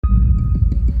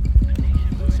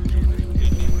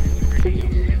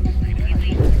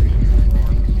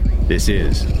This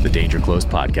is the Danger Close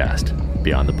podcast,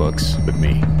 Beyond the Books with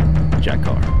me, Jack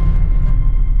Carr.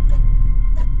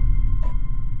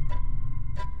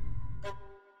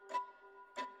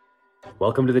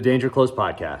 Welcome to the Danger Close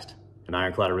podcast, an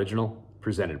Ironclad original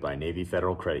presented by Navy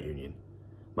Federal Credit Union.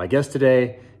 My guest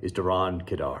today is Doron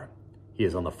Keidar. He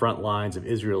is on the front lines of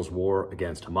Israel's war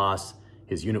against Hamas.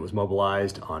 His unit was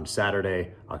mobilized on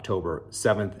Saturday, October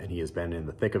 7th, and he has been in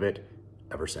the thick of it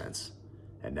ever since.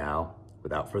 And now,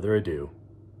 without further ado,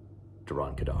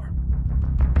 Doron Keidar.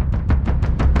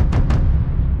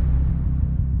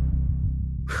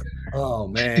 Oh,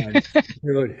 man.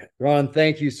 Dude, Ron,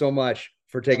 thank you so much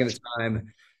for taking the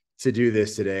time to do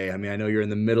this today. I mean, I know you're in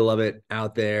the middle of it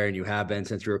out there, and you have been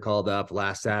since you were called up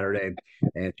last Saturday,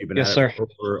 and you've been at it for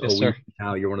over a week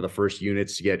now. You're one of the first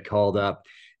units to get called up.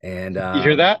 And you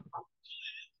hear that?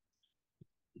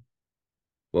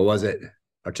 What was it?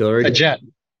 Artillery? A jet.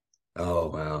 Oh,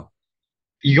 wow.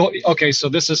 Okay, so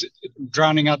this is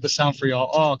drowning out the sound for y'all.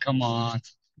 Oh, come on.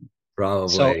 Probably.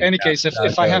 So, any case,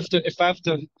 if I have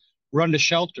to run to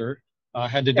shelter, I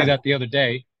had to do that the other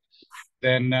day.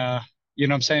 Then you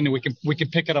know what I'm saying, we can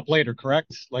pick it up later,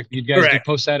 correct? Like you guys do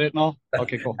post edit and all.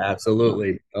 Okay, cool.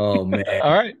 Absolutely. Oh man.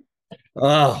 All right.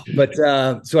 Oh, but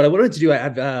so what I wanted to do,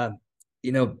 I've I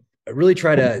really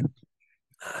try to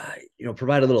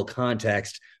provide a little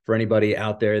context for anybody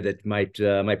out there that might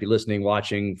be listening,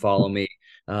 watching, follow me,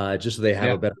 just so they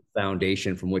have a better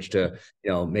foundation from which to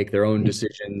make their own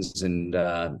decisions and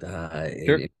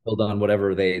build on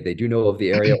whatever they do know of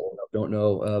the area or don't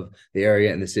know of the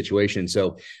area and the situation.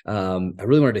 So I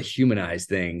really wanted to humanize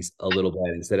things a little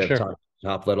bit instead of talking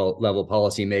top level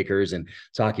policymakers and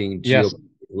talking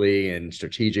geopolitically and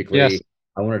strategically.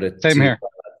 I wanted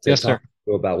to talk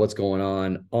about what's going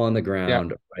on the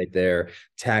ground right there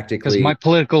tactically. Because my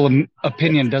political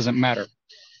opinion doesn't matter.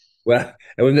 Well,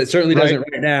 it certainly doesn't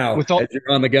right now as you're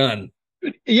on the gun.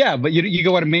 Yeah, but you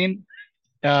get what I mean?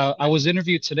 I was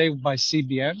interviewed today by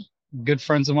CBN. Good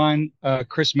friends of mine,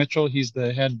 Chris Mitchell. He's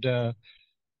the head.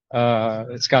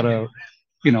 It's got a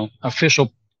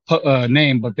official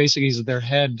name, but basically he's their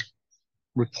head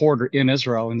reporter in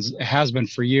Israel and has been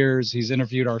for years. He's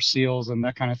interviewed our SEALs and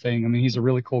that kind of thing. I mean, he's a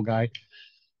really cool guy.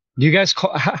 Do you guys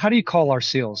how do you call our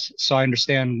SEALs? So I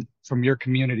understand from your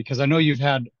community, because I know you've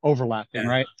had overlapping,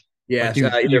 right? Yeah,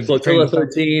 like either Flotilla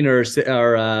 13 or what's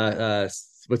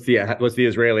the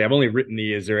Israeli? I've only written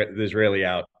the Israeli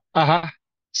out.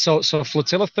 So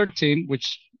Flotilla 13,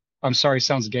 which I'm sorry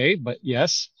sounds gay, but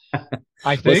yes,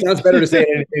 I think it sounds better to say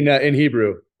it in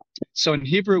Hebrew. So in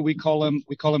Hebrew we call him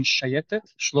Shayetet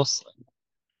Shloss.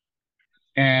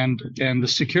 And the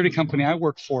security company I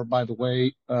work for, by the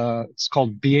way, it's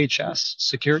called BHS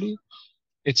Security.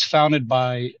 It's founded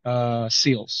by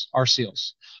SEALs, our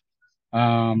SEALs.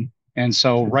 And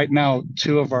so right now,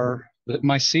 two of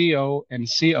my CEO and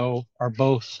CO are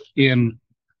both in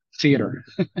theater.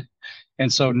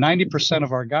 And so 90%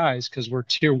 of our guys, because we're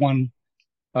tier one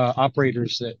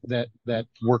operators that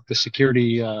work the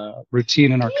security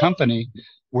routine in our company,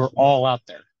 we're all out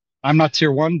there. I'm not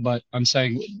tier one, but I'm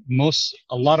saying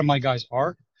a lot of my guys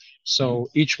are. So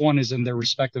each one is in their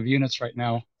respective units right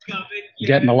now,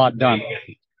 getting a lot done.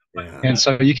 Yeah. And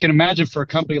so you can imagine for a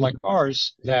company like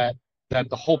ours that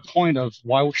the whole point of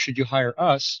why should you hire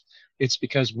us, it's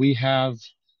because we have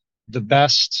the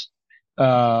best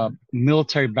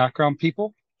military background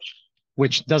people,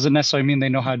 which doesn't necessarily mean they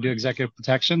know how to do executive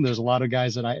protection. There's a lot of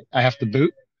guys that I have to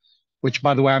boot, which,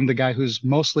 by the way, I'm the guy who's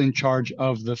mostly in charge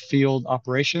of the field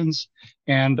operations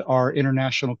and our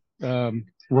international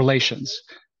relations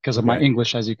because of my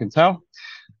English, as you can tell.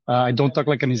 I don't talk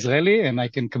like an Israeli, and I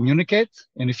can communicate.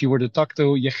 And if you were to talk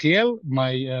to Yechiel,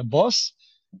 my boss,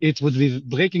 it would be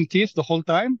breaking teeth the whole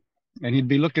time. And he'd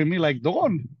be looking at me like,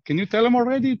 Doron, can you tell him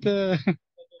already to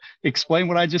explain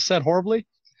what I just said horribly?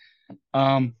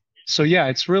 So, yeah,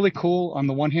 it's really cool on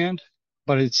the one hand,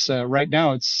 but it's right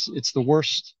now it's the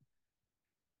worst.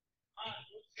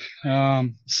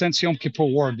 Since Yom Kippur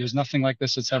War, there's nothing like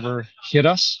this that's ever hit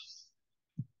us.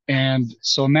 And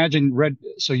so imagine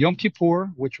Yom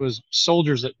Kippur, which was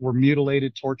soldiers that were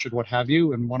mutilated, tortured, what have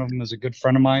you. And one of them is a good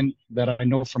friend of mine that I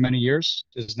know for many years.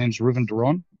 His name's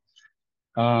Doron.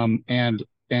 And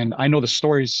I know the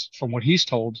stories from what he's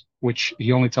told, which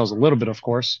he only tells a little bit, of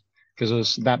course, because it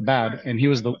was that bad. And he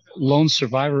was the lone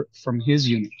survivor from his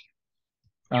unit.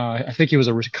 I think he was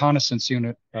a reconnaissance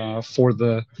unit for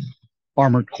the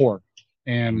Armored Corps.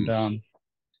 And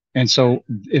so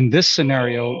in this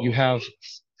scenario, you have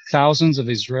thousands of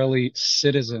Israeli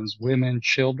citizens, women,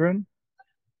 children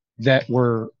that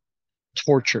were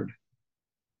tortured,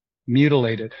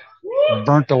 mutilated,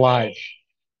 burnt alive,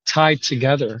 tied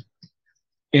together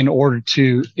in order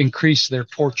to increase their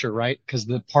torture, right? Because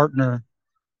the partner,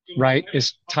 right,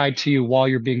 is tied to you while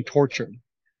you're being tortured.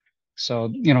 So,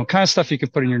 kind of stuff you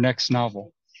could put in your next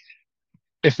novel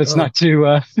if it's Oh, not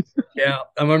too, yeah,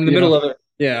 I'm in the you know, middle of it.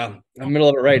 Yeah, I'm in the middle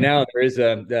of it right now. There is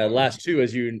the last two,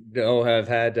 as you know, have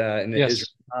had an Israel yes,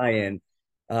 tie-in.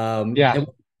 yeah. And,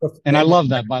 And I love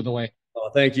that, by the way, oh,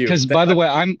 thank you. because by the way,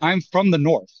 I'm from the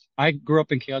north. I grew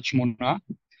up in Kiryat Shmona,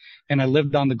 and I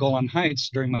lived on the Golan Heights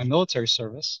during my military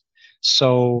service.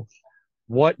 So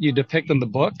what you depict in the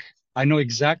book, I know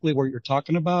exactly what you're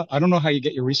talking about. I don't know how you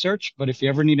get your research, but if you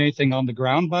ever need anything on the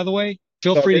ground, by the way,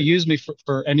 feel So free to use me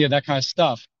for any of that kind of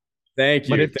stuff. thank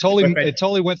But you. it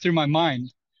totally went through my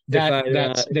mind If that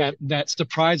I, that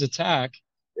surprise attack,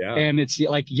 yeah, and it's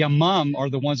like Yamam are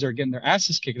the ones that are getting their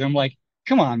asses kicked. I'm like,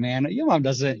 come on, man, Yamam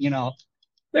doesn't,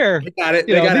 they're, they got it.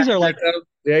 They got these after are it like, though.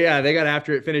 Yeah, yeah, they got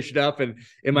after it, finished it up, and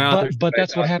in my author's but I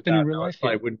that's what talked happened in about real how it life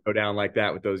probably here. wouldn't go down like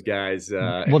that with those guys.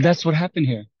 Well, that's what happened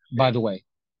here, by Yeah, the way.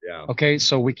 yeah. Okay,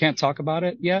 so we can't talk about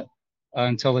it yet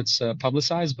until it's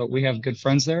publicized, but we have good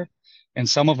friends there, and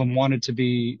some of them wanted to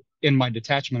be in my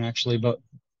detachment actually, but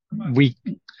we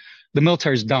the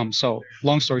military's dumb. So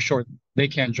long story short, they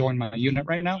can't join my unit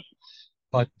right now.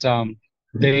 But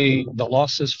the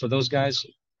losses for those guys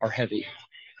are heavy,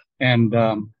 and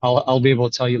I'll be able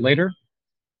to tell you later.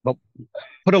 But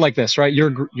put it like this, right?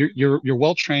 You're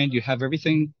well trained. You have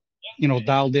everything,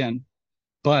 dialed in.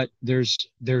 But there's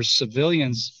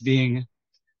civilians being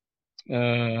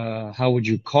how would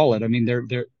you call it? I mean,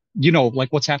 they're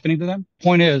like what's happening to them.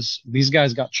 Point is, these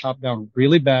guys got chopped down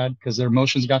really bad because their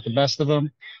emotions got the best of them.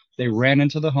 They ran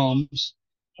into the homes,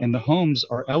 and the homes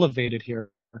are elevated here,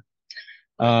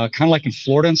 kind of like in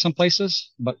Florida in some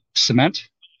places, but cement.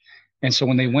 And so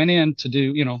when they went in to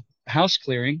do, house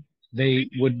clearing, they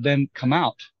would then come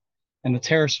out, and the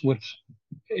terrorists would,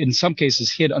 in some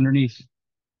cases, hid underneath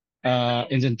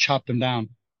and then chop them down.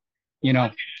 You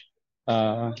know,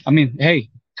 I mean, hey,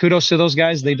 kudos to those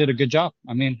guys. They did a good job.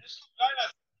 I mean,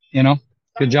 you know,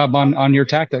 good job on your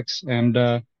tactics.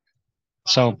 And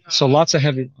so lots of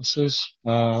heavy losses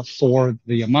for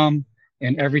the Imam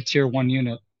and every tier one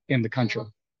unit in the country.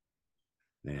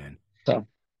 Man. So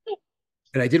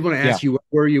And I did want to yeah. ask you,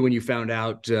 where were you when you found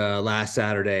out last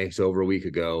Saturday, so over a week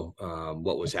ago,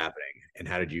 what was happening, and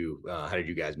how did you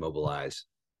guys mobilize?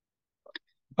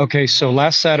 Okay, so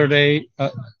last Saturday,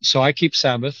 so I keep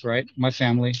Sabbath, right? My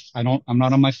family. I'm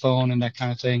not on my phone and that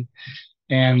kind of thing.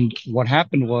 And what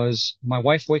happened was my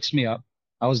wife wakes me up.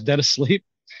 I was dead asleep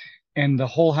and the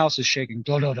whole house is shaking.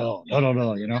 Do, do, do, do,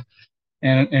 do, do,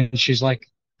 And she's like,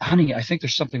 honey, I think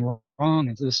there's something wrong.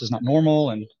 And this is not normal.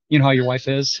 And you know how your wife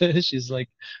is. She's like,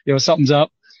 something's up.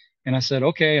 And I said,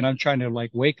 okay. And I'm trying to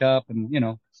like wake up and,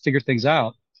 figure things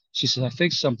out. She said, I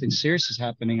think something serious is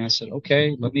happening. I said,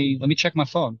 okay, let me check my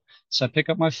phone. So I pick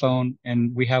up my phone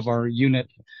and we have our unit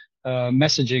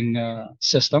messaging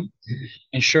system.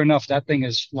 And sure enough, that thing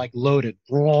is like loaded,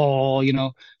 raw,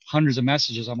 hundreds of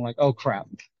messages. I'm like, oh crap.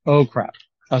 Oh crap.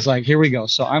 I was like, here we go.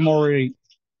 So I'm already,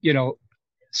 you know,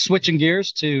 switching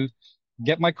gears to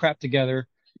get my crap together,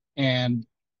 and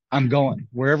I'm going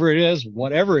wherever it is,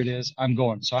 whatever it is, I'm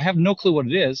going. So I have no clue what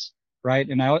it is, right?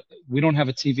 And we don't have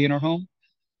a TV in our home.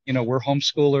 We're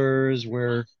homeschoolers.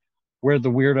 We're the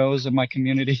weirdos in my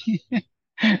community,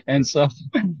 and so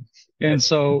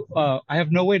I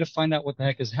have no way to find out what the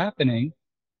heck is happening,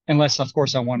 unless of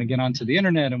course I want to get onto the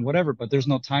internet and whatever. But there's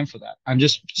no time for that. I'm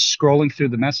just scrolling through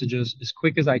the messages as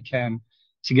quick as I can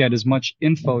to get as much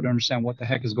info to understand what the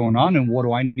heck is going on and what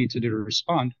do I need to do to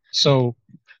respond. So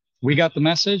we got the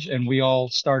message and we all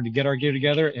started to get our gear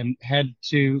together and head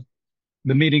to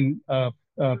the meeting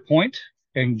point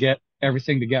and get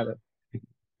everything together.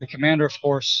 The commander, of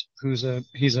course,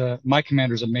 my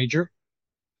commander's a major.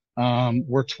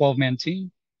 We're 12-man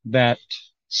team that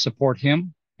support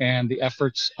him and the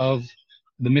efforts of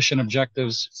the mission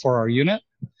objectives for our unit,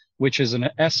 which is in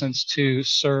essence to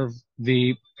serve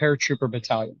the paratrooper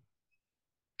battalion.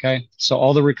 Okay, so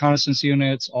all the reconnaissance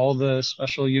units, all the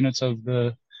special units of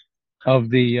the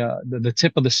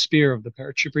tip of the spear of the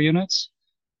paratrooper units,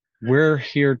 we're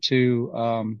here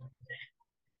to.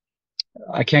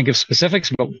 I can't give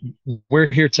specifics, but we're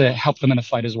here to help them in the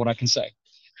fight, is what I can say.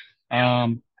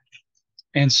 Um,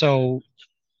 and so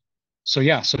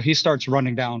he starts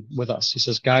running down with us. He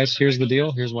says, guys, here's the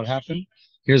deal. Here's what happened.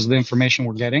 Here's the information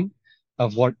we're getting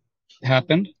of what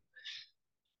happened.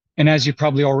 And as you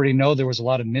probably already know, there was a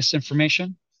lot of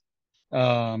misinformation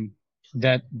um,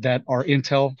 that our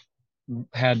intel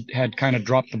had kind of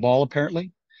dropped the ball,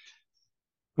 apparently,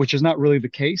 which is not really the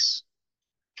case.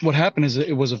 What happened is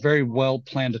it was a very well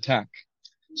planned attack.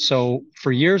 So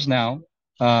for years now,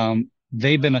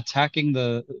 they've been attacking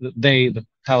the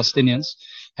Palestinians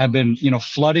have been,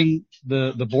 flooding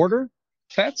the border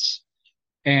fence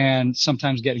and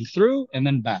sometimes getting through and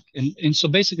then back. And so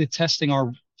basically testing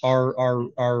our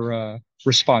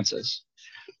responses.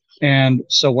 And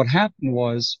so what happened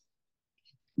was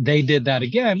they did that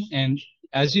again. And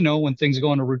as you know, when things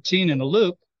go in a routine in a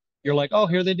loop, you're like, oh,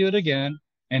 here they do it again,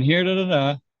 and here, da da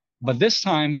da. But this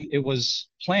time it was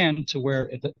planned to where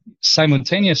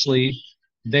simultaneously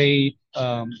they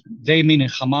meaning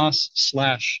Hamas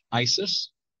slash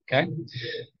ISIS, okay?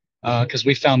 Because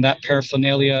we found that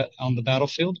paraphernalia on the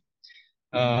battlefield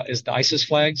is the ISIS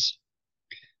flags.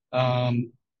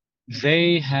 Um,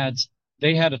 they had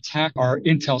they had attacked our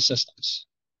intel systems,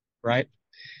 right?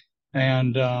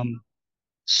 And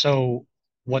so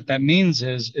what that means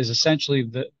is essentially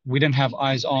that we didn't have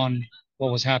eyes on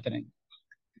what was happening,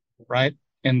 right?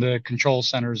 In the control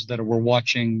centers that were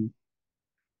watching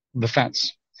the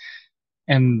fence.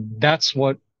 And that's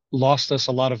what lost us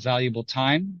a lot of valuable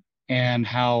time, and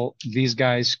how these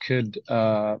guys could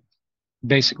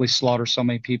basically slaughter so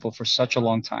many people for such a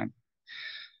long time.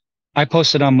 I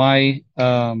posted on my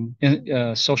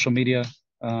social media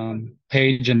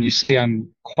page, and you see I'm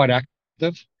quite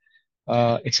active.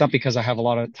 It's not because I have a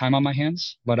lot of time on my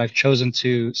hands, but I've chosen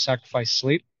to sacrifice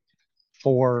sleep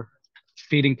for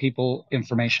feeding people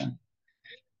information,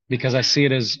 because I see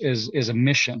it as a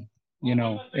mission, in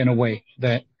a way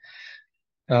that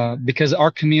because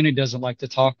our community doesn't like to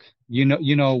talk.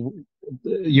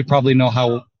 You probably know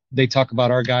how they talk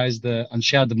about our guys, the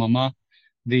Ansha de Mama,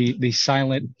 the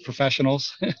silent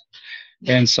professionals.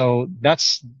 And so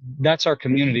that's our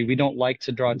community. We don't like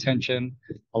to draw attention.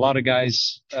 A lot of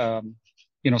guys,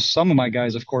 some of my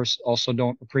guys, of course, also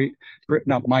don't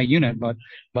not my unit, but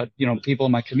people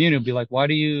in my community will be like, why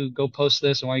do you go post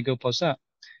this and why do you go post that?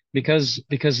 Because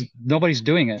nobody's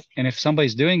doing it. And if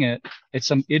somebody's doing it, it's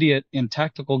some idiot in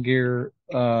tactical gear,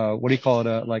 what do you call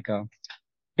it? Like a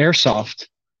airsoft,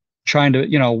 trying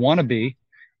to, wanna be,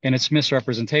 and it's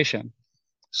misrepresentation.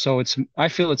 So I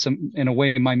feel it's in a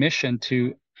way my mission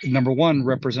to, number one,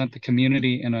 represent the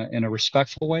community in a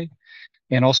respectful way,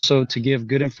 and also to give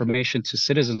good information to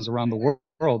citizens around the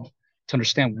world to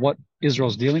understand what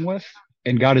Israel's dealing with.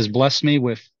 And God has blessed me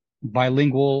with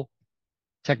bilingual,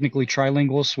 technically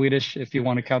trilingual Swedish, if you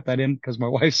want to count that in, because my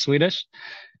wife's Swedish,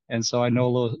 and so I know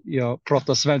a little,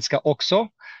 prata svenska också.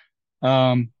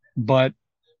 But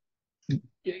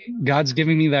God's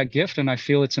giving me that gift, and I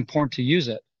feel it's important to use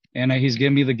it. And he's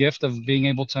given me the gift of being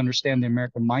able to understand the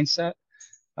American mindset.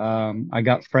 I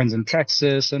got friends in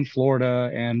Texas and Florida,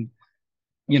 and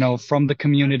from the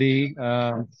community,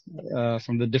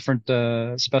 from the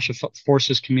different special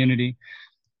forces community,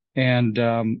 and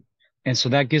so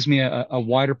that gives me a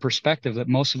wider perspective that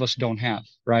most of us don't have,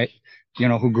 right?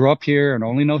 Who grew up here and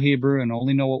only know Hebrew and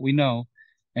only know what we know.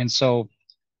 And so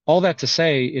all that to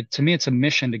say, to me, it's a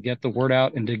mission to get the word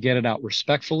out and to get it out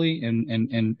respectfully,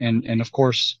 and of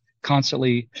course,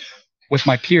 constantly with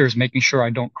my peers, making sure I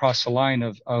don't cross the line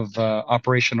of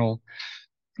operational,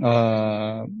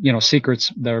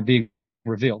 secrets that are being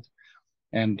revealed.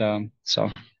 And so.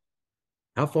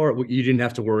 How far you didn't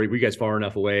have to worry? Were you guys far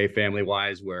enough away, family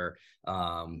wise, where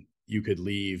you could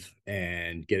leave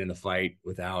and get in the fight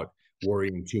without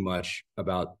worrying too much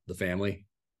about the family?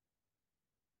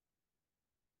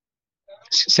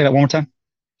 Say that one more time.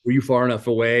 Were you far enough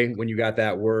away when you got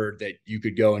that word that you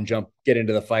could go and get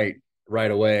into the fight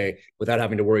right away without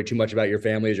having to worry too much about your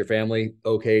family? Is your family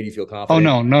okay? Do you feel Oh,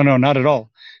 confident? no, not at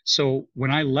all. So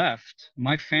when I left,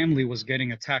 my family was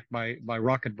getting attacked by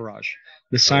rocket barrage.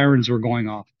 The Oh, sirens were going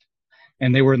off,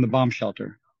 and they were in the bomb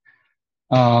shelter.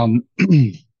 Um,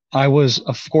 I was,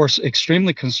 of course,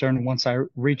 extremely concerned once I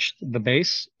reached the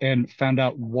base and found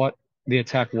out what the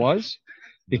attack was,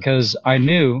 because I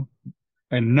knew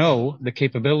and know the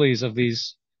capabilities of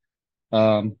these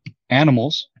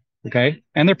animals. Okay,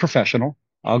 and they're professional.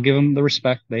 I'll give them the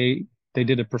respect. They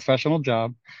did a professional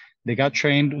job. They got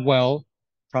trained well,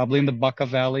 probably in the Bekaa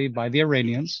Valley by the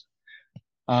Iranians,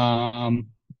 um,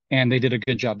 and they did a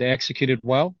good job. They executed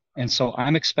well, and so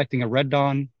I'm expecting a Red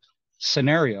Dawn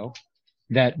scenario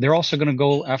that they're also going to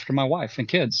go after my wife and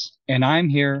kids, and I'm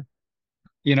here.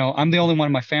 I'm the only one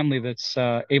in my family that's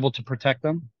able to protect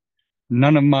them.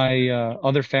 None of my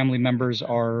other family members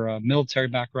are military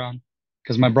background,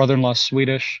 because my brother-in-law is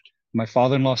Swedish, my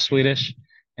father-in-law is Swedish,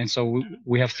 and so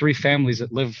we have three families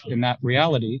that live in that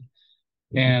reality,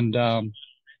 and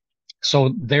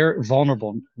so they're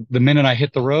vulnerable. The minute I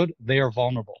hit the road, they are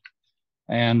vulnerable,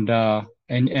 and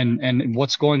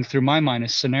what's going through my mind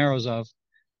is scenarios of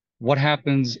what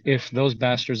happens if those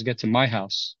bastards get to my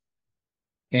house,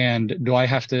 and do I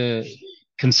have to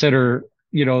consider,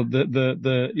 the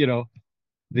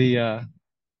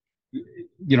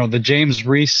the James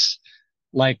Reese,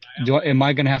 like, am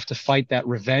I going to have to fight that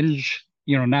revenge?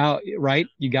 Now, right?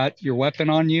 You got your weapon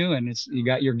on you and you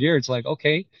got your gear. It's like,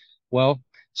 okay, well,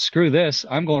 screw this.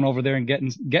 I'm going over there and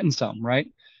getting some, right?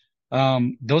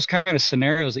 Those kind of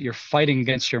scenarios that you're fighting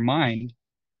against your mind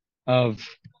of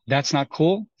that's not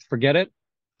cool. Forget it.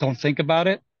 Don't think about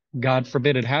it. God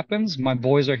forbid it happens. My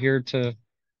boys are here to,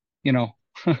 you know,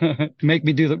 make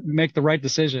the right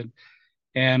decision.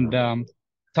 And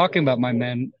talking about my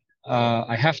men,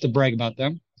 I have to brag about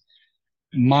them.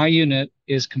 My unit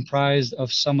is comprised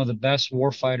of some of the best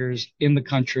warfighters in the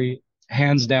country,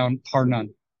 hands down, par none.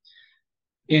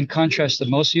 In contrast to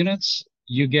most units,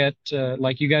 you get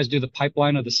like you guys do the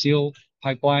pipeline of the SEAL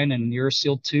pipeline, and you're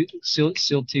SEAL two,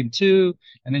 SEAL team two,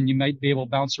 and then you might be able to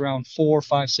bounce around four,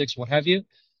 five, six, what have you.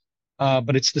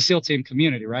 But it's the SEAL team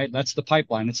community, right? That's the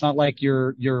pipeline. It's not like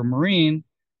you're a Marine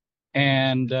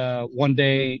and one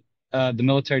day the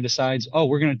military decides, oh,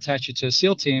 we're going to attach you to a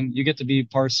SEAL team. You get to be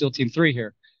part of SEAL Team 3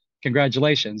 here.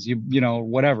 Congratulations.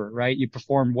 Whatever, right? You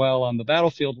performed well on the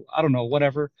battlefield. I don't know,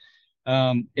 whatever.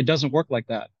 It doesn't work like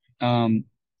that.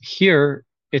 Here,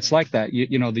 it's like that.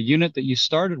 The unit that you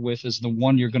started with is the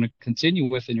one you're going to continue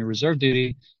with in your reserve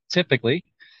duty, typically.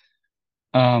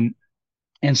 And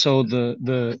so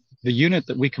the unit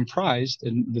that we comprised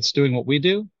and that's doing what we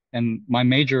do, and my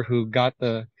major who got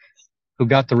the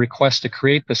request to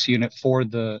create this unit for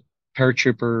the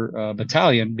paratrooper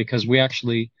battalion, because we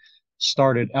actually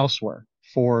started elsewhere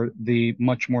for the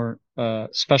much more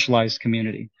specialized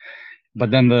community. But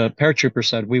then the paratrooper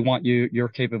said, we want your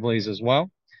capabilities as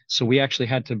well. So we actually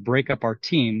had to break up our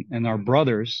team and our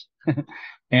brothers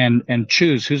and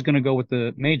choose who's going to go with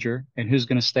the major and who's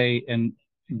going to stay and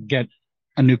get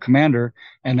a new commander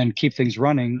and then keep things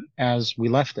running as we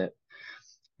left it.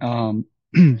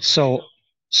 So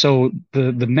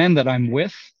the men that I'm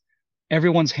with,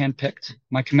 everyone's handpicked.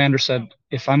 My commander said,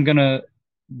 if I'm gonna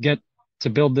get to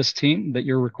build this team that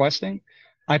you're requesting,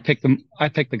 I pick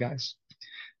the guys.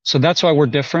 So that's why we're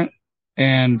different,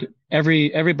 and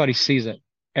everybody sees it.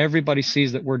 Everybody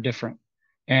sees that we're different,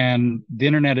 and the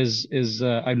internet is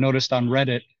I've noticed on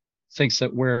Reddit thinks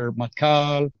that we're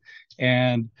matkal,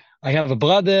 and I have a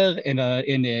brother and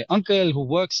a uncle who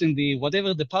works in the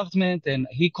whatever department, and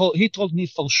he told me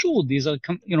for sure these are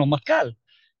matkal.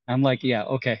 I'm like, yeah,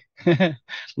 okay.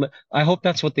 I hope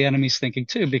that's what the enemy's thinking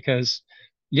too, because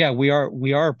yeah, we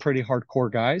are pretty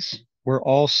hardcore guys. We're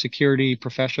all security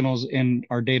professionals in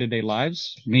our day-to-day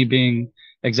lives. Me being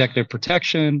executive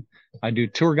protection, I do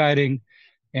tour guiding,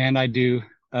 and I do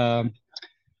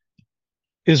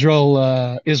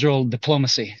Israel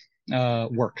diplomacy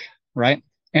work, right?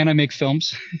 And I make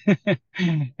films.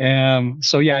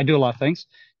 So yeah, I do a lot of things.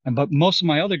 But most of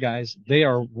my other guys, they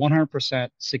are 100%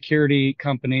 security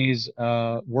companies,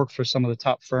 work for some of the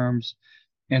top firms.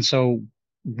 And so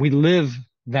we live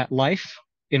that life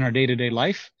in our day-to-day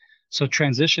life. So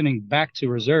transitioning back to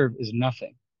reserve is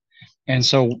nothing. And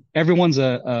so everyone's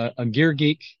a gear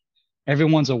geek.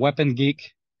 Everyone's a weapon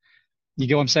geek. You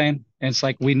get what I'm saying? And it's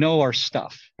like we know our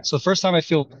stuff. So the first time I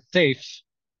feel safe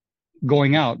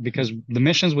going out, because the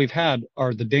missions we've had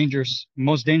are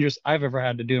most dangerous I've ever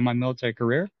had to do in my military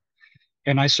career.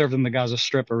 And I served in the Gaza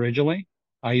Strip originally.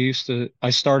 I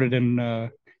started in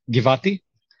Givati.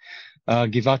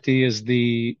 Givati is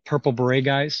the purple beret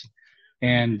guys.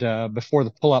 And before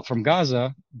the pullout from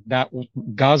Gaza,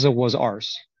 Gaza was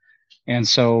ours. And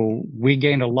so we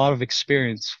gained a lot of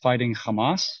experience fighting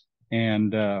Hamas.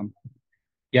 And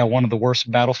yeah, one of the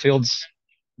worst battlefields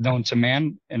known to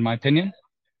man, in my opinion.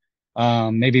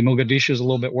 Maybe Mogadishu is a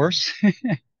little bit worse,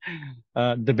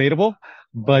 debatable,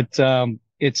 but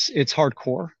it's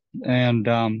hardcore.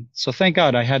 And so thank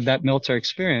God I had that military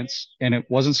experience, and it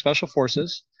wasn't special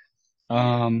forces.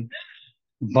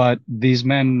 But these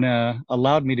men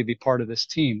allowed me to be part of this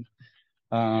team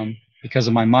because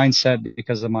of my mindset,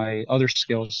 because of my other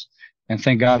skills. And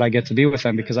thank God I get to be with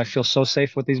them because I feel so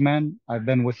safe with these men. I've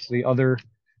been with the other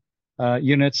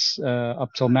units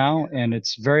up till now, and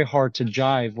it's very hard to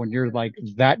jive when you're like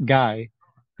that guy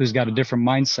who's got a different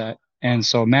mindset. And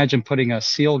so imagine putting a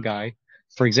SEAL guy,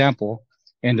 for example,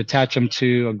 and attach him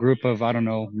to a group of, I don't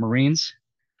know, Marines.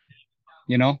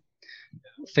 You know,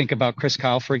 think about Chris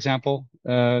Kyle, for example,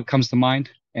 comes to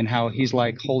mind, and how he's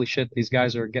like, holy shit, these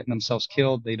guys are getting themselves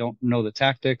killed. They don't know the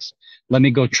tactics. Let me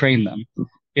go train them.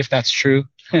 If that's true,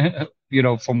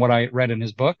 from what I read in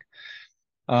his book.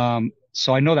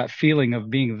 So I know that feeling of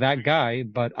being that guy,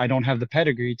 but I don't have the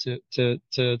pedigree to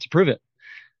prove it.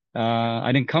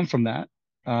 I didn't come from that,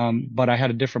 but I had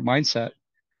a different mindset.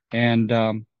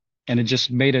 And and it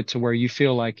just made it to where you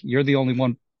feel like you're the only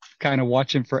one kind of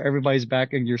watching for everybody's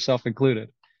back and yourself included.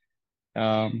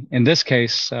 In this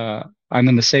case, I'm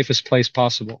in the safest place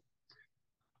possible.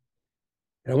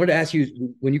 And I wanted to ask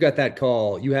you, when you got that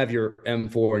call, you have your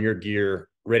M4 and your gear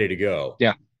ready to go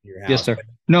Yeah. in your Yes, house. sir.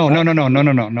 No, How no, no, no, no,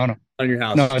 no, no, no, no. on your No,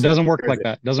 house? it doesn't work like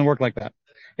that. It doesn't work like that.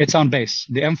 It's on base.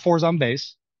 The M4 is on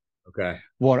base. Okay.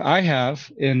 What I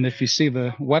have, and if you see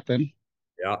the weapon,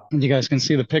 Yeah. you guys can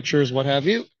see the pictures, what have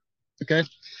you, okay,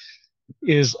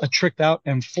 is a tricked out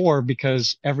M4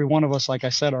 because every one of us, like I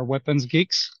said, are weapons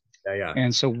geeks. Yeah. Yeah.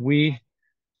 And so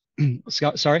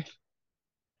Scott, sorry.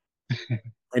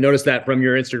 I noticed that from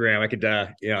your Instagram. I could,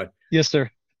 Yes, sir.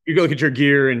 you go look at your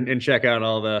gear and check out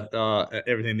all the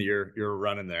everything that you're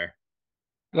running there.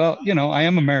 Well, I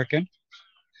am American.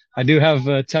 I do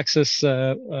have Texas,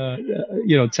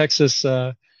 Texas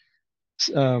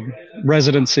um,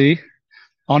 residency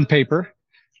on paper,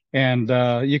 and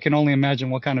you can only imagine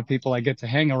what kind of people I get to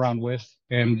hang around with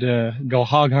and go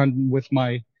hog hunting with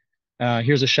my.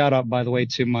 Here's a shout out, by the way,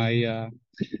 to my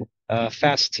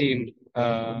fast team,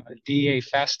 DA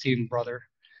fast team brother.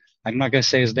 I'm not going to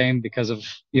say his name because of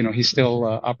he's still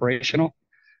operational,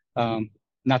 um,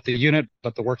 not the unit,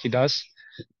 but the work he does.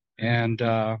 And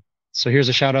so here's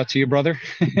a shout out to you, brother,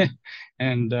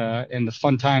 and the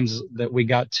fun times that we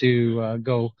got to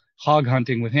go hog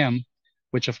hunting with him,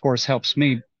 which of course helps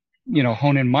me,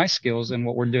 hone in my skills and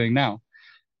what we're doing now.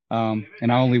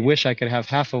 And I only wish I could have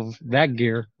half of that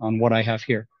gear on what I have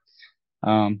here.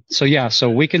 So yeah, so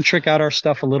we can trick out our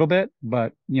stuff a little bit,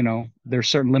 but there's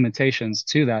certain limitations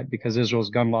to that because Israel's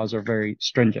gun laws are very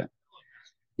stringent.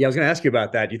 Yeah, I was going to ask you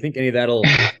about that. Do you think any of that'll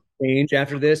change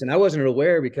after this? And I wasn't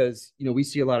aware because we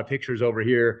see a lot of pictures over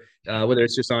here, whether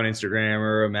it's just on Instagram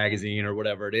or a magazine or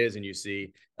whatever it is, and you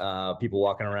see people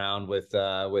walking around with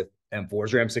M4s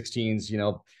or M16s,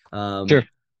 Sure.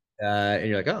 and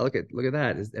you're like, oh, look at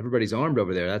that! Everybody's armed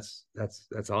over there. That's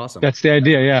awesome. That's the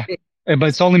idea, yeah. But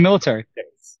it's only military.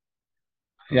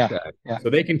 Yeah, Okay, yeah. so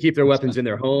they can keep their weapons in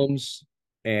their homes,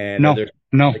 and No,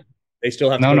 no, they still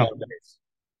have to no, put no. them on base.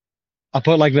 I'll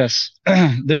put it like this.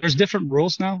 There's different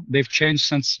rules now. They've changed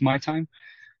since my time.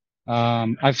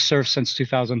 I've served since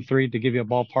 2003 to give you a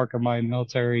ballpark of my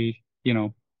military,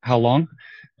 how long.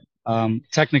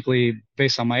 Technically,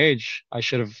 based on my age, I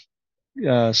should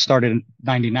have started in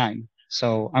 99.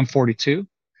 So I'm 42.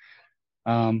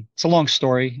 It's a long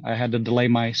story. I had to delay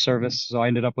my service, so I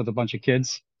ended up with a bunch of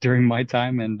kids during my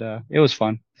time, and it was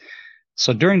fun.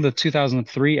 So during the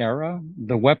 2003 era,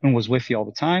 the weapon was with you all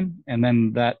the time, and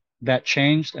then that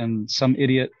changed, and some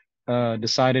idiot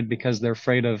decided because they're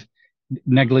afraid of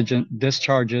negligent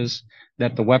discharges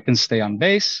that the weapons stay on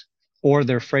base, or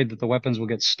they're afraid that the weapons will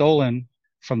get stolen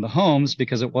from the homes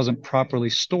because it wasn't properly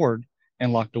stored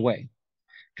and locked away.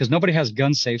 Because nobody has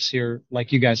gun safes here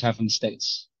like you guys have in the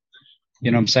States.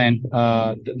 You know what I'm saying?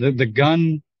 The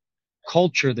gun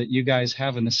culture that you guys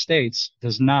have in the States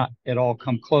does not at all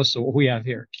come close to what we have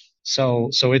here. So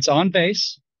it's on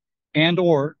base, and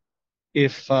or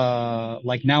if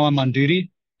like now I'm on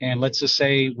duty and let's just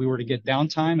say we were to get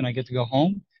downtime and I get to go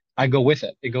home, I go with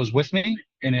it. It goes with me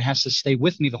and it has to stay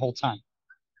with me the whole time.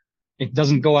 It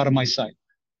doesn't go out of my sight.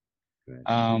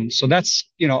 So that's,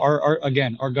 our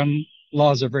gun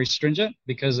laws are very stringent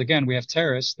because again, we have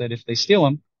terrorists that if they steal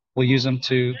them, we'll use them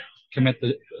to commit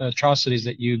the atrocities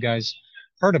that you guys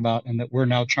heard about and that we're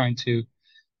now trying to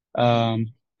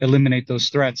eliminate those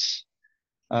threats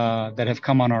that have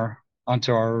come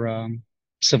onto our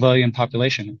civilian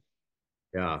population.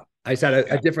 Yeah, I just had a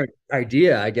Yeah. different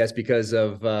idea, I guess, because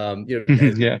of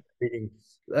as Yeah. reading,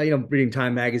 reading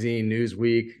Time Magazine,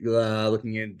 Newsweek,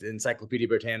 looking at Encyclopedia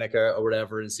Britannica or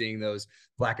whatever, and seeing those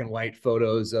black and white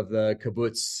photos of the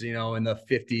kibbutz, in the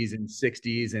 50s and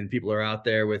 60s, and people are out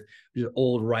there with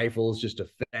old rifles just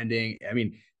defending. I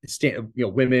mean,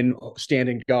 women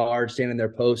standing guard, standing their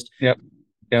post, Yep.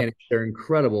 Yep. and they're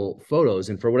incredible photos.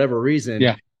 And for whatever reason,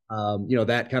 Yeah.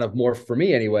 that kind of morphed for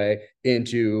me anyway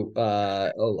into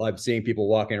I'm seeing people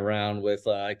walking around with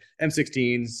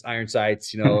M16s, iron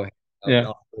sights,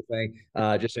 Yeah. thing,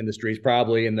 just in the streets,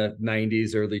 probably in the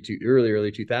 90s, early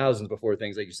 2000s, before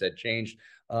things like you said changed.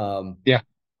 Yeah.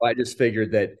 I just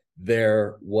figured that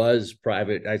there was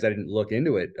private, as I didn't look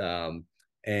into it,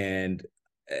 and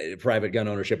private gun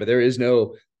ownership, but there is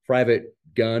no private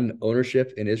gun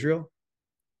ownership in Israel.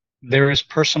 There is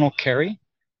personal carry.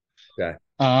 Okay.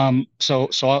 So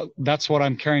that's what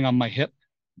I'm carrying on my hip,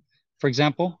 for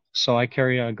example. So I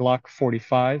carry a Glock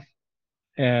 45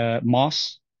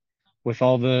 Moss with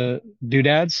all the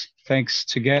doodads, thanks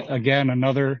to get again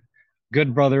another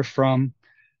good brother from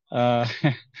uh,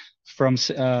 from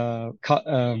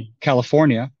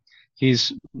California.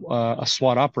 He's a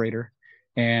SWAT operator,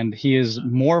 and he is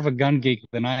more of a gun geek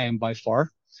than I am by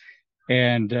far.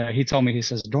 And he told me, he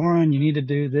says, Doron, you need to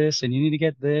do this and you need to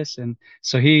get this. And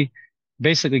so he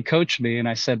basically coached me. And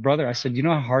I said, brother, I said, you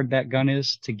know how hard that gun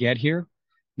is to get here?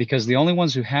 Because the only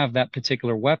ones who have that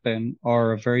particular weapon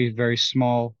are a very, very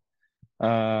small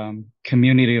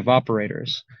community of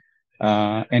operators.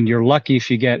 And you're lucky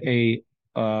if you get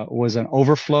was an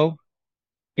overflow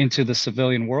into the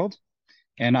civilian world.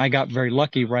 And I got very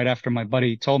lucky right after my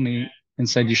buddy told me and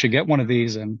said, you should get one of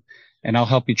these and I'll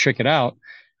help you trick it out.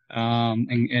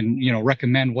 And you know,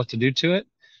 recommend what to do to it.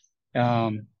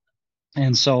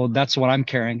 And so that's what I'm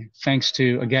carrying, thanks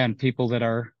to, again, people that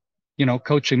are, you know,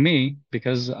 coaching me,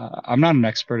 because I'm not an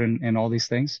expert in all these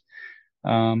things.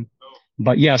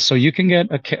 But yeah, so you can get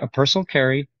a personal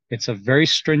carry. It's a very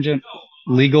stringent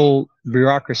legal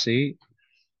bureaucracy.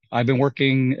 I've been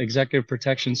working executive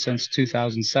protection since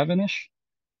 2007-ish,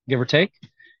 give or take.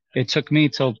 It took me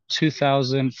till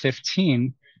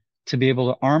 2015 to be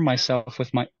able to arm myself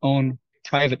with my own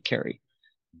private carry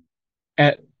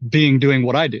at doing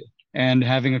what I do and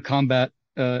having a combat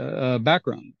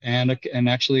background, and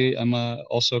actually I'm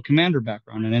also a commander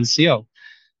background, an NCO.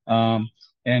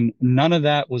 And none of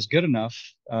that was good enough.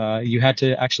 You had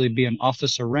to actually be an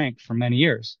officer rank for many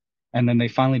years. And then they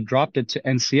finally dropped it to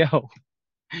NCO.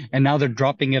 And now they're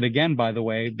dropping it again, by the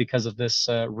way, because of this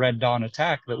Red Dawn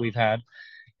attack that we've had,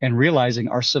 and realizing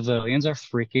our civilians are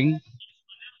freaking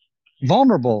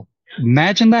vulnerable.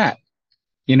 Imagine that,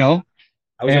 you know?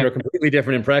 I was under a completely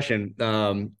different impression.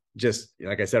 Just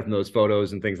like I said, from those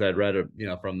photos and things I'd read, you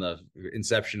know, from the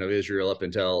inception of Israel up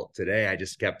until today, I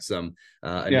just kept some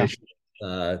initial,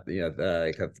 thoughts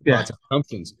and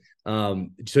assumptions. So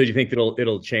do you think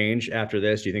it'll change after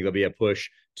this? Do you think there'll be a push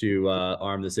to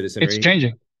arm the citizenry? It's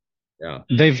changing. Yeah,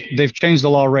 they've changed the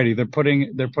law already. They're putting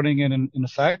it in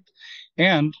effect.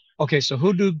 And okay, so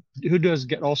who does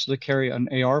get also to carry an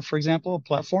AR, for example, a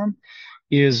platform,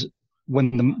 is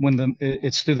when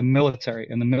it's through the military,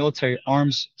 and the military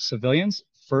arms civilians,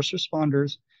 first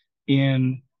responders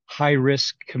in high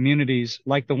risk communities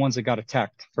like the ones that got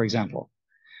attacked, for example.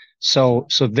 So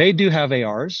they do have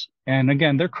ARs, and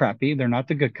again, they're crappy. They're not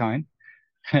the good kind,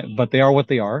 but they are what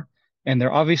they are. And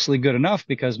they're obviously good enough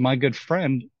because my good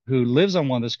friend who lives on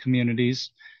one of those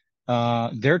communities,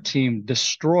 their team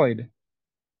destroyed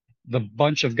the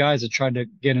bunch of guys that tried to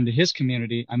get into his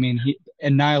community. I mean, he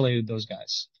annihilated those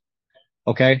guys.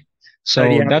 Okay.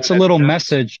 So that's a little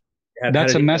message.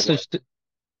 That's a message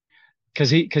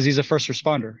because he's a first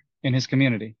responder in his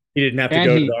community. He didn't have to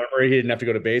go to the armory. He didn't have to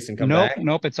go to base and come back.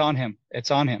 Nope. It's on him.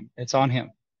 It's on him.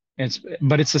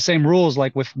 But it's the same rules.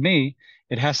 Like with me,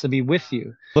 it has to be with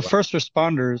you. The first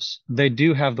responders, they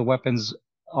do have the weapons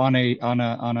on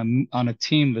a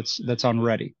team that's on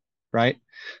ready, right?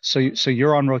 So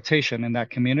you're on rotation in that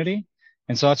community,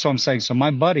 and so that's what I'm saying. So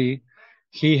my buddy,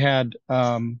 he had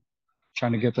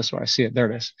trying to get this where I see it.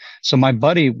 There it is. So my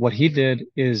buddy, what he did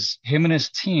is him and his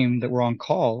team that were on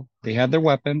call, they had their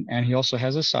weapon, and he also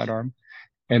has a sidearm,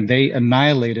 and they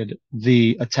annihilated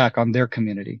the attack on their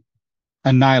community.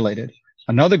 Annihilated.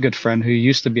 Another good friend who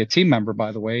used to be a team member,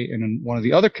 by the way, in one of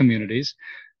the other communities,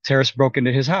 terrorists broke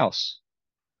into his house.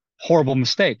 Horrible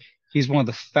mistake. He's one of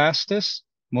the fastest,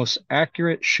 most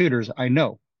accurate shooters I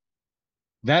know.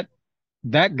 That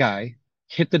guy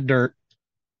hit the dirt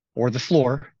or the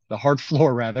floor, the hard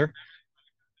floor rather,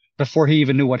 before he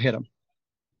even knew what hit him.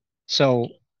 So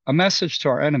a message to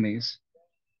our enemies: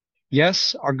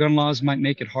 yes, our gun laws might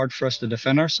make it hard for us to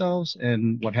defend ourselves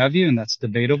and what have you, and that's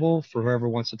debatable for whoever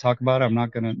wants to talk about it. I'm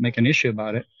not going to make an issue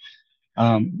about it.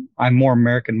 I'm more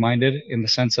American-minded in the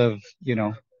sense of, you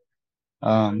know,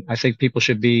 I think people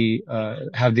should be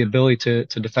have the ability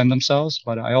to defend themselves,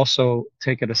 but I also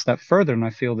take it a step further, and I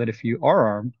feel that if you are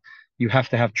armed, you have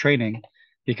to have training,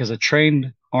 because a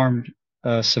trained armed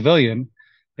civilian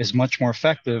is much more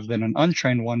effective than an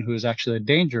untrained one who is actually a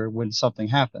danger when something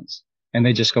happens, and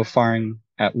they just go firing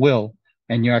at will,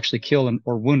 and you actually kill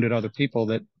or wounded other people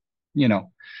that, you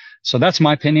know. So that's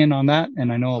my opinion on that,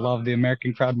 and I know a lot of the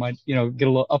American crowd might, you know, get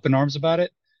a little up in arms about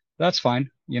it. That's fine,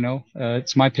 you know,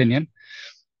 it's my opinion,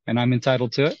 and I'm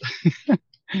entitled to it.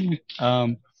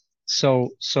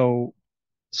 So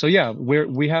yeah,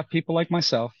 we have people like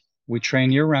myself. We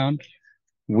train year round.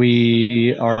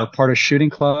 We are part of shooting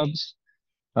clubs.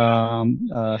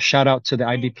 Shout out to the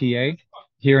IDPA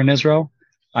here in Israel.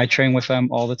 I train with them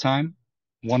all the time.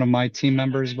 One of my team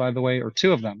members, by the way, or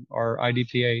two of them, are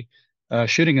IDPA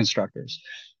shooting instructors.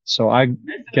 So I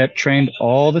get trained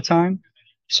all the time.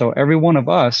 So every one of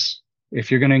us, if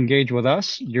you're going to engage with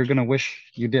us, you're going to wish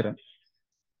you didn't,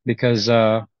 because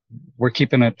we're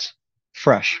keeping it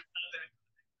fresh.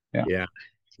 Yeah.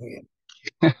 Yeah.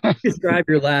 Describe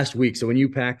your last week. So when you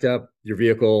packed up your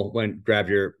vehicle, went grabbed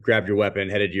your weapon,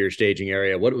 headed to your staging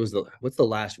area, what's the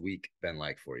last week been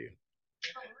like for you?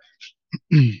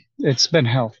 It's been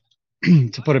hell,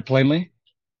 to put it plainly,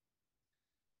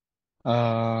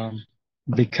 um,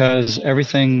 because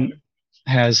everything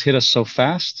has hit us so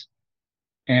fast,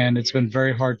 and it's been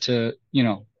very hard to,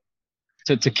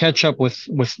 to catch up with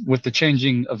the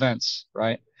changing events,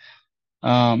 right?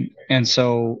 And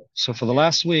so for the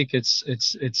last week, it's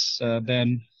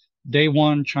been day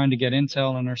one trying to get intel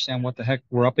and understand what the heck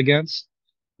we're up against.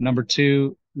 Number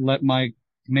two, let my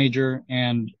major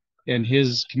and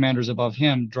his commanders above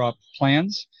him drop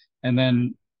plans, and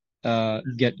then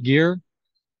get gear,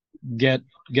 get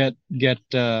get get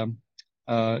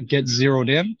get zeroed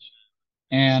in,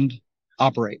 and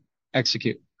operate,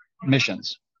 execute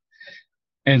missions.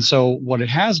 And so what it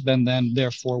has been then,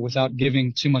 therefore, without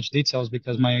giving too much details,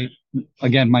 because my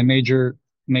major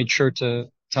made sure to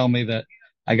tell me that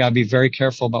I got to be very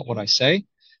careful about what I say.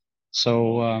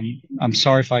 So I'm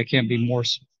sorry if I can't be more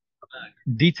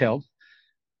detailed,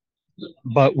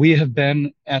 but we have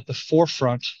been at the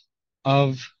forefront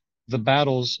of the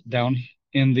battles down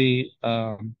in the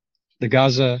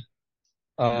Gaza,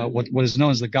 what is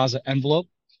known as the Gaza envelope.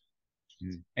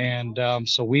 Mm. And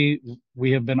so we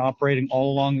have been operating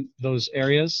all along those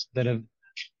areas that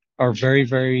are very,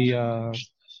 very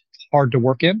hard to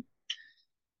work in.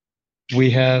 We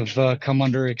have come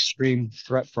under extreme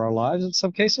threat for our lives in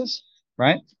some cases,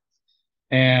 right?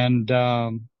 And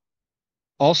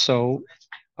also,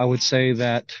 I would say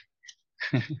that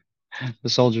the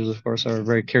soldiers, of course, are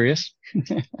very curious.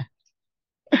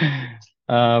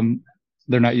 um,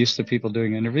 they're not used to people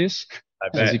doing interviews, I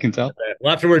as you bet. can tell. I bet.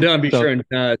 Well, after we're done, be So sure and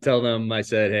tell them I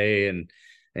said hey, and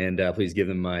please give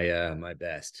them my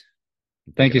best.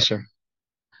 thank Thinking you, of. sir.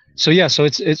 So yeah, so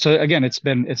so again, it's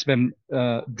been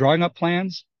drawing up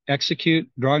plans, execute,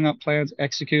 drawing up plans,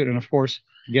 execute, and of course,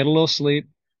 get a little sleep.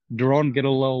 Doron, get a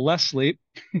little less sleep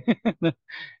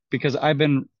because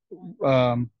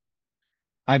um,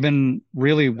 I've been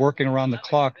really working around the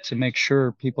clock to make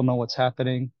sure people know what's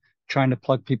happening, trying to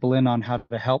plug people in on how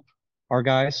to help our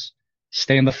guys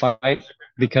stay in the fight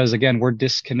because again, we're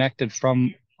disconnected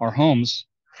from our homes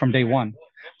from day one.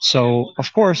 So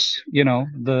of course,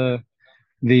 the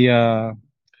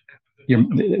your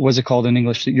what's it called in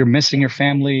English? You're missing your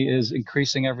family is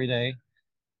increasing every day.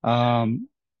 Um,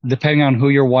 Depending on who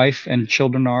your wife and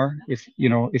children are, if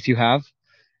you have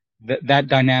that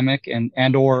dynamic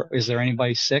and or is there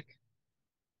anybody sick?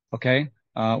 Okay.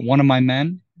 One of my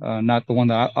men, not the one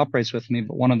that operates with me,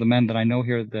 but one of the men that I know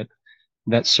here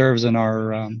that serves in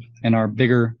our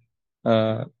bigger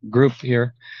group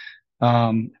here.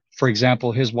 For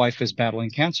example, his wife is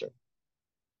battling cancer,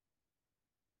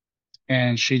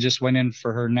 and she just went in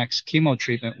for her next chemo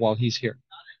treatment while he's here,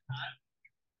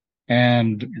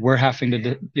 and we're having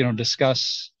to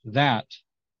discuss that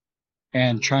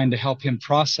and trying to help him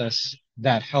process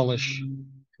that hellish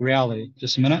reality.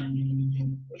 Just a minute.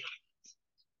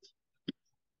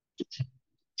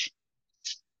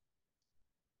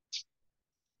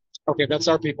 Okay, that's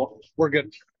our people. We're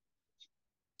good.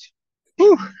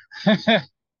 Whew.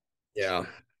 Yeah.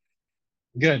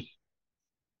 Good.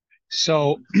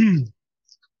 So,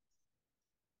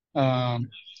 um,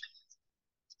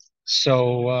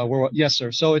 we're yes,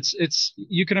 sir. So it's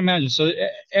you can imagine. So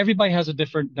everybody has a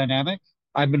different dynamic.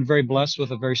 I've been very blessed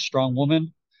with a very strong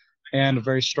woman and a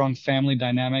very strong family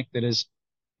dynamic that is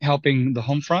helping the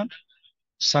home front.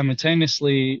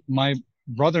 Simultaneously, my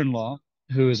brother-in-law,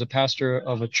 who is a pastor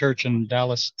of a church in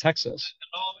Dallas, Texas,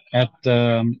 at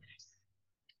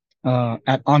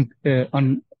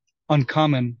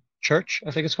Uncommon Church,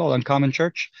 I think it's called Uncommon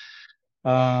Church,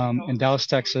 in Dallas,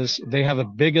 Texas. They have a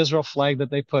big Israel flag that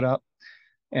they put up,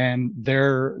 and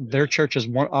their church is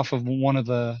off of one of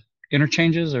the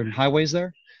interchanges or highways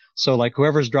there. So like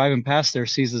whoever's driving past there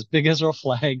sees this big Israel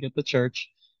flag at the church,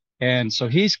 and so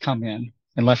he's come in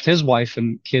and left his wife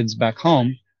and kids back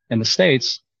home in the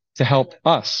States to help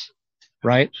us,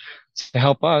 right? To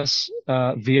help us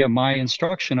via my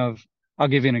instruction of, I'll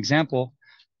give you an example,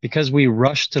 because we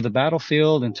rush to the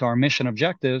battlefield and to our mission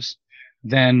objectives,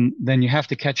 then you have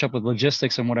to catch up with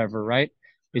logistics and whatever, right?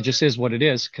 It just is what it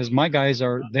is because my guys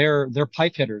they're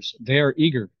pipe hitters. They're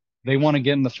eager. They want to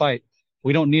get in the fight.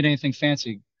 We don't need anything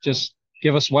fancy. Just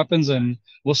give us weapons and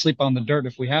we'll sleep on the dirt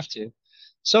if we have to.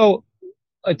 So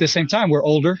at the same time, we're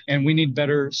older and we need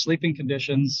better sleeping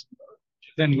conditions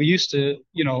than we used to,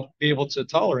 be able to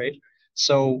tolerate.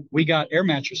 So we got air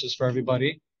mattresses for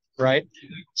everybody, right?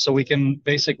 So we can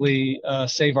basically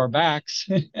save our backs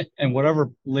and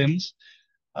whatever limbs.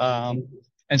 Um,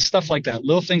 and stuff like that,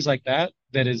 little things like that,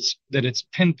 that it's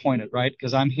pinpointed, right?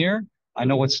 Because I'm here, I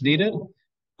know what's needed.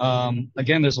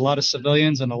 Again, there's a lot of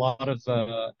civilians and a lot of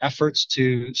efforts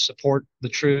to support the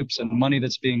troops and money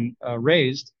that's being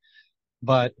raised,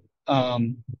 but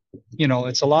um,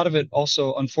 it's a lot of it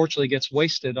also unfortunately gets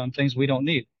wasted on things we don't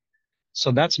need.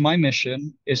 So that's my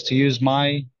mission, is to use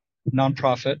my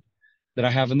nonprofit that I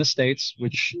have in the States,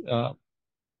 which Yeah.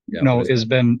 What is has that?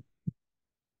 been,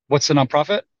 what's the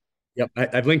nonprofit? Yep.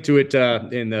 Have linked to it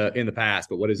in the past,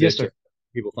 but what is Yes, it? sir.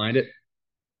 People find it.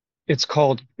 It's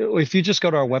called, if you just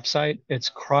go to our website, it's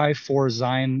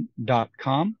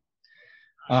cryforzion.com.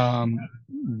 Um,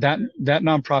 that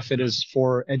nonprofit is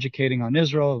for educating on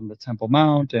Israel and the Temple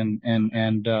Mount and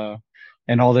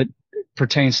all that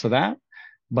pertains to that.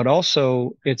 But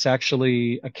also, it's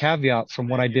actually a caveat from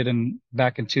what I did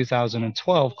back in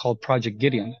 2012 called Project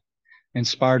Gideon,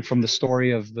 inspired from the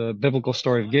story of the biblical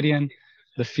story of Gideon,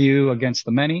 the few against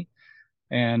the many.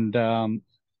 And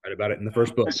Write about it in the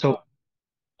first book. so,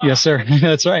 yes, sir,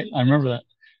 that's right. I remember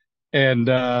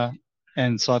that.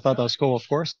 And so I thought that was cool, of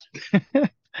course.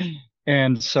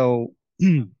 And so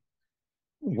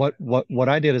what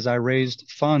I did is I raised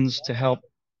funds to help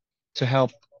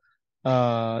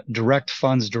direct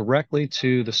funds directly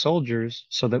to the soldiers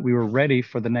so that we were ready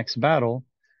for the next battle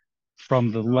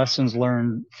from the lessons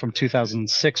learned from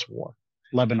 2006 war,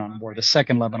 Lebanon war, the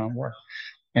second Lebanon war.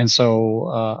 And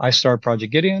so I started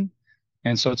Project Gideon.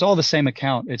 And so it's all the same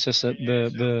account. It's just that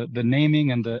the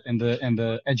naming and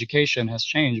the education has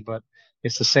changed, but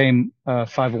it's the same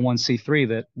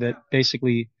 501c3 that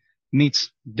basically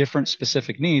meets different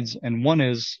specific needs. And one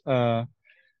is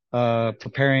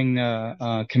preparing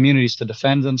communities to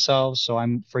defend themselves. So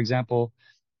I'm, for example,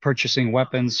 purchasing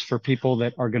weapons for people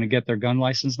that are going to get their gun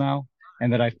license now,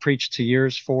 and that I've preached to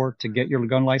years for to get your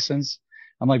gun license.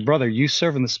 I'm like, brother, you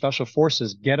serve in the special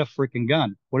forces, get a freaking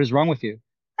gun. What is wrong with you?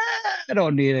 I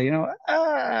don't need it,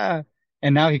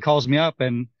 And now he calls me up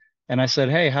and I said,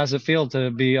 hey, how's it feel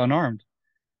to be unarmed?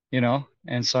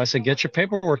 And so I said, get your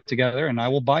paperwork together and I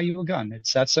will buy you a gun.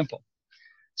 It's that simple.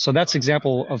 So that's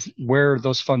example of where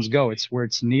those funds go. It's where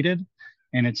it's needed,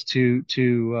 and it's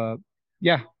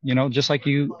yeah, just like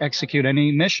you execute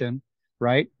any mission,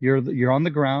 right? You're on the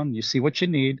ground, you see what you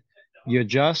need, you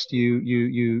adjust,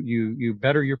 you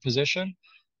better your position,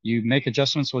 you make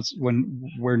adjustments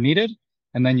where needed,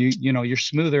 and then you're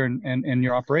smoother in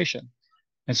your operation.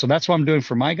 And so that's what I'm doing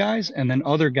for my guys, and then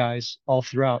other guys all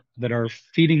throughout that are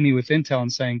feeding me with intel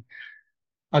and saying,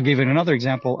 I'll give you another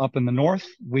example. Up in the north,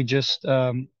 we just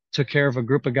took care of a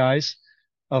group of guys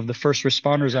of the first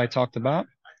responders I talked about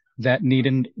that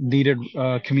needed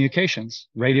communications,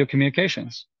 radio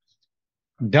communications.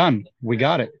 Done. We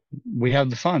got it. We have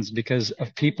the funds because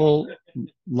of people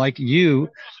like you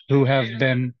who have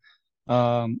been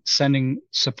sending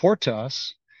support to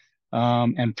us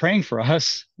and praying for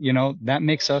us. That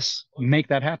makes us make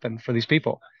that happen for these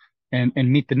people and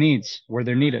meet the needs where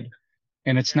they're needed.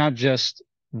 And it's not just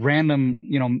random,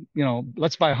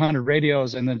 let's buy 100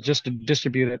 radios and then just to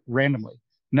distribute it randomly.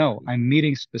 No, I'm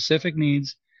meeting specific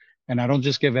needs, and I don't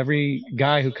just give every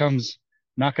guy who comes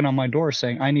knocking on my door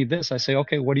saying I need this. I say,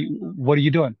 okay, what are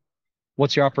you doing?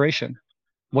 What's your operation?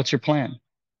 What's your plan?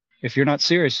 If you're not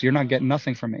serious, you're not getting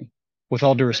nothing from me, with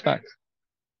all due respect.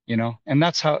 And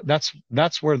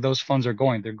that's where those funds are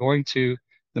going. They're going to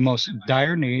the most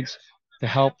dire needs to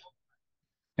help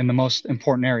in the most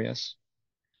important areas.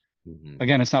 Mm-hmm.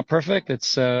 Again, it's not perfect.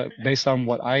 It's based on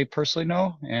what I personally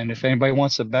know. And if anybody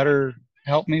wants to better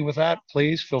help me with that,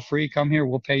 please feel free. Come here.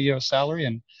 We'll pay you a salary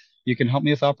and you can help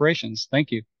me with operations. Thank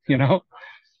you. Because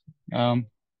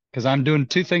I'm doing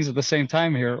two things at the same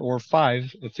time here, or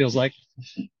five, it feels like.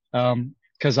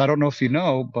 Because I don't know if you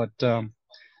know, but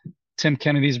Tim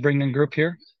Kennedy's bringing a group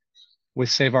here with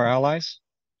Save Our Allies.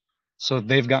 So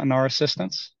they've gotten our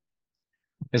assistance,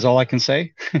 is all I can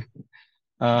say.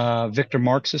 Victor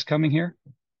Marks is coming here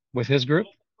with his group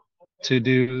to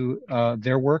do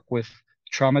their work with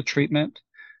trauma treatment,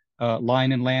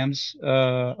 Lion and Lambs,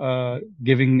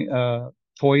 giving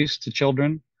toys to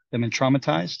children that have been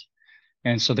traumatized.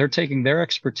 And so they're taking their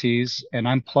expertise and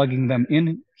I'm plugging them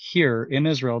in here in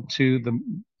Israel to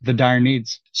the dire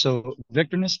needs. So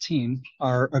Victor and his team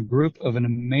are an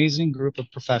amazing group of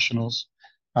professionals.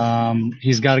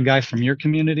 He's got a guy from your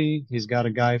community. He's got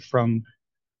a guy from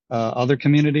other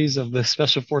communities of the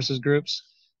special forces groups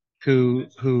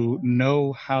who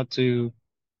know how to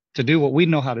do what we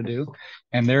know how to do,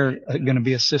 and they're going to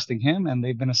be assisting him, and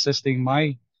they've been assisting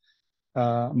my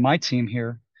team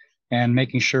here and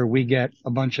making sure we get a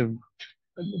bunch of.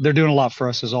 They're doing a lot for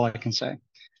us, is all I can say.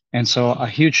 And so a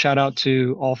huge shout out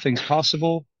to All Things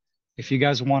Possible, if you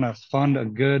guys want to fund a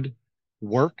good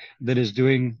work that is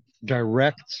doing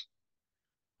direct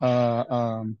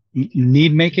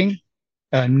need making,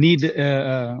 need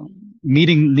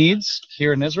meeting needs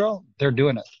here in Israel, they're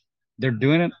doing it. They're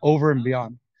doing it over and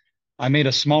beyond. I made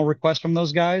a small request from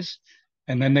those guys,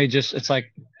 and then they just, it's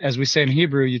like, as we say in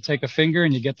Hebrew, you take a finger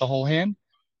and you get the whole hand,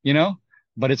 you know,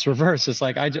 but it's reverse. It's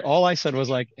like, all I said was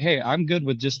like, hey, I'm good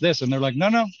with just this. And they're like, no,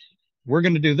 no, we're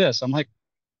going to do this. I'm like,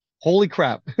 holy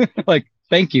crap. Like,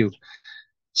 thank you.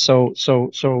 So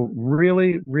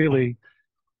really, really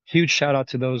huge shout out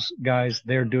to those guys.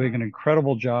 They're doing an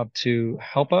incredible job to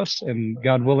help us, and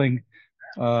God willing,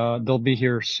 they'll be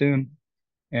here soon.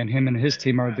 And him and his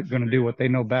team are going to do what they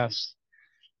know best,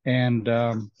 and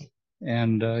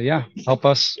yeah, help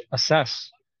us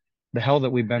assess the hell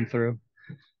that we've been through,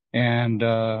 and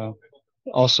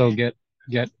also get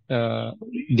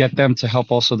them to help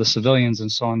also the civilians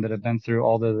and so on that have been through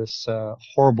all of this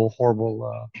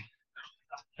horrible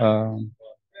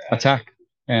attack.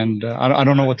 And I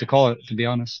don't know what to call it, to be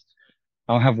honest.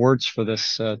 I don't have words for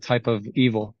this type of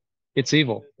evil. It's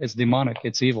evil. It's demonic.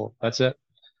 It's evil. That's it.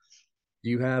 Do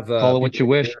you have Call it what people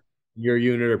you in wish. your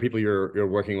unit or people you're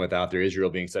working with out there? Israel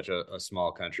being such a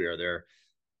small country, are there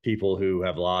people who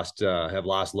have lost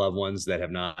loved ones that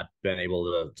have not been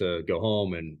able to go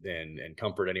home and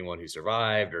comfort anyone who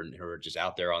survived or who are just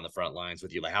out there on the front lines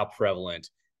with you? Like, how prevalent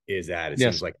is that? It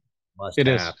seems Yes, like must it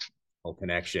have is. a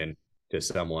connection to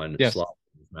someone Yes, slaughtered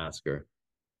in this massacre.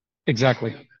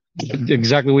 exactly.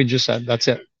 Exactly what you just said. That's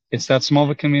it. It's that small of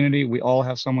a community. We all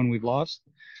have someone we've lost.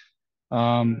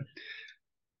 Um,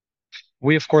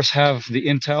 we, of course, have the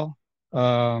intel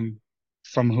um,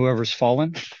 from whoever's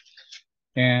fallen.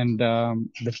 And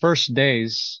the first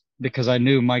days, because I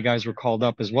knew my guys were called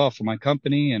up as well for my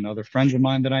company and other friends of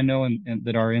mine that I know and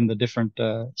that are in the different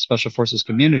special forces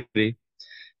community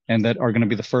and that are going to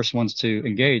be the first ones to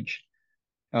engage.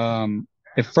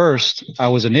 At first, I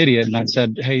was an idiot and I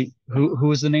said, "Hey,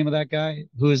 who is the name of that guy?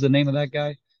 Who is the name of that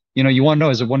guy? You know, you want to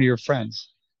know, is it one of your friends?"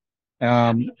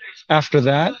 Um, After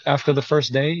that, after the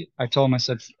first day, I told him, I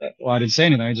said, well, I didn't say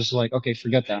anything. I just like, okay,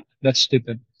 forget that. That's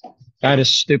stupid. That is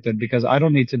stupid because I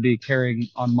don't need to be carrying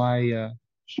on my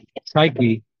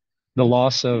psyche the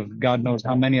loss of God knows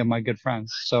how many of my good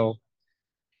friends. So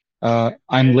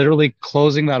I'm literally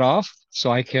closing that off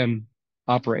so I can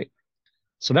operate.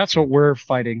 So that's what we're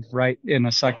fighting, right, in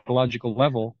a psychological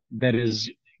level that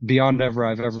is beyond that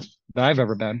I've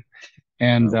ever been.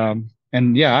 Wow.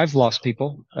 And yeah, I've lost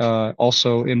people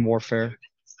also in warfare,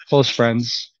 close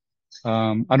friends.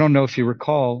 I don't know if you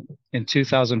recall, in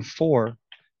 2004,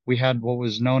 we had what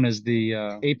was known as the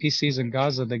APCs in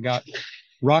Gaza that got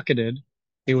rocketed.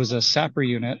 It was a sapper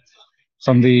unit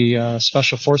from the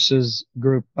Special Forces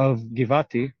group of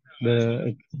Givati.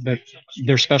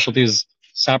 Their specialty is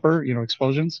sapper, you know,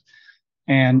 explosions,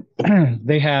 and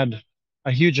they had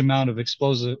a huge amount of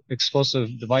explosive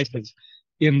devices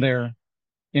in their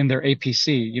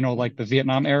APC, you know, like the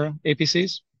Vietnam era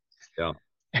APCs. Yeah.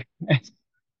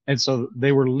 And so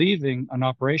they were leaving an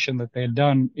operation that they had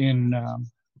done in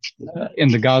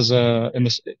the Gaza,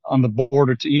 on the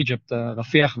border to Egypt, the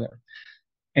Fiach there.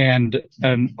 And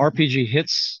an RPG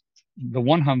hits the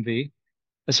one Humvee,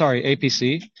 sorry,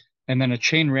 APC, and then a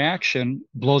chain reaction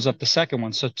blows up the second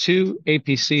one. So two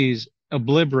APCs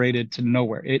obliterated to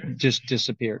nowhere. It just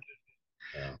disappeared.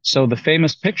 Yeah. So the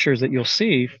famous pictures that you'll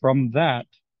see from that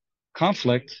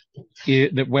conflict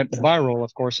that went viral,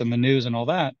 of course, in the news and all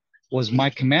that, was my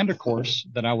commander course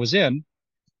that I was in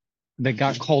that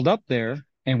got called up there,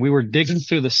 and we were digging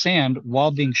through the sand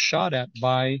while being shot at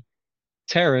by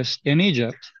terrorists in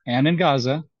Egypt and in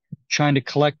Gaza, trying to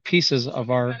collect pieces of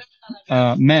our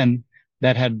men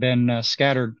that had been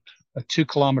scattered a 2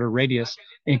 kilometer radius,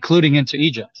 including into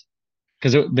Egypt,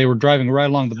 because they were driving right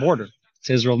along the border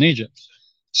to Israel and Egypt.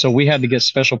 So we had to get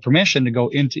special permission to go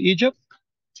into Egypt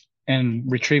and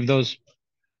retrieve those,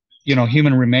 you know,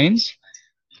 human remains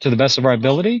to the best of our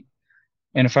ability.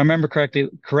 And if I remember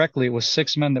correctly, it was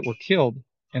 6 men that were killed,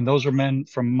 and those were men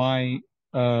from my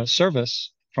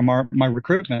service, from my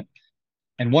recruitment,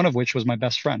 and one of which was my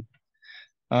best friend.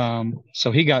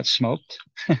 So he got smoked,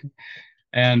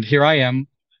 and here I am,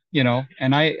 you know,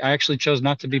 and I actually chose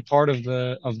not to be part of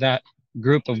that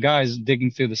group of guys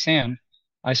digging through the sand.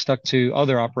 I stuck to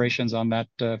other operations on that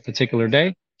particular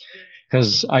day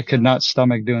because I could not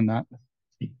stomach doing that.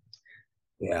 You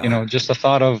Yeah. know, just the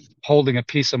thought of holding a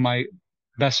piece of my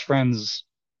best friend's,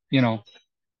 you know,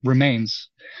 remains.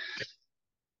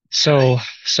 So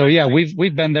yeah,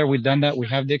 we've been there, we've done that, we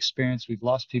have the experience, we've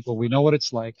lost people, we know what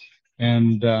it's like,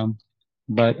 and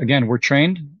but again, we're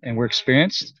trained and we're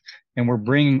experienced, and we're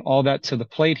bringing all that to the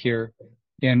plate here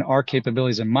in our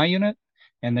capabilities in my unit,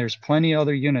 and there's plenty of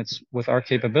other units with our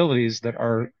capabilities that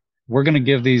are, we're going to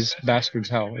give these bastards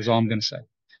hell, is all I'm going to say.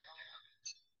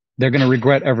 They're going to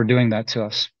regret ever doing that to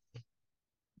us.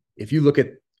 If you look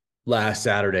at last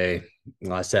Saturday,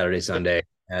 Sunday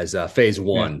as phase Yeah.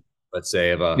 one, let's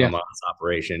say, of a Yeah. Hamas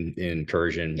operation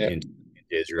incursion Yeah. into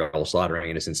Israel, slaughtering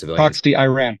innocent civilians. Proxy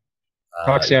Iran,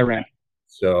 proxy Iran,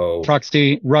 So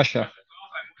proxy Russia,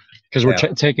 because we're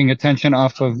yeah, taking attention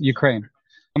off of Ukraine.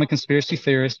 I'm a conspiracy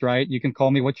theorist, right? You can call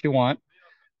me what you want.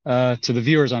 To the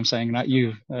viewers, I'm saying, not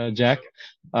you, Jack.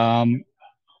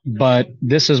 But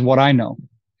this is what I know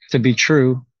to be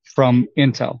true from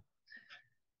intel.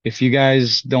 If you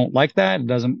guys don't like that, it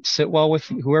doesn't sit well with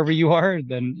whoever you are,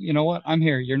 then you know what? I'm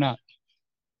here. You're not.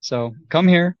 So come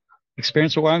here,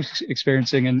 experience what I'm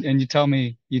experiencing, and you tell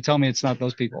me it's not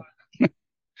those people.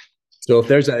 so if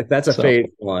that's a So phase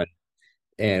one,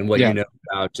 and what you yeah. know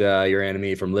about your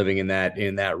enemy from living in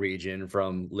that region,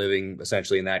 from living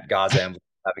essentially in that Gaza envelope,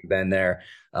 having been there,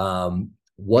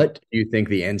 what do you think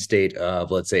the end state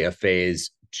of, let's say, a phase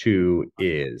two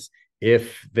is?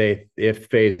 If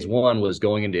phase one was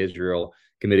going into Israel,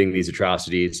 committing these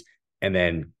atrocities, and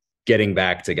then getting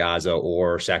back to Gaza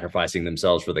or sacrificing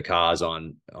themselves for the cause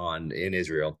on in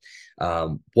Israel,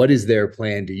 what is their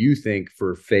plan, do you think,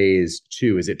 for phase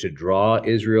two? Is it to draw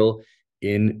Israel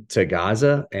into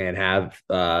Gaza and have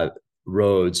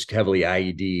roads heavily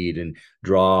IED'd and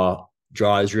draw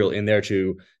Israel in there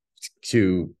to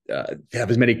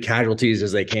have as many casualties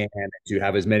as they can, to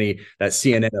have as many, that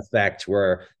CNN effect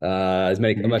where as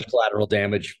much collateral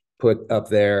damage put up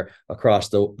there across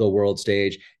the world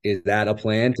stage? Is that a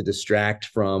plan to distract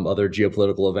from other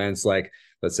geopolitical events like,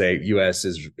 let's say, U.S.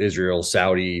 Israel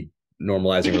Saudi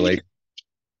normalizing relations?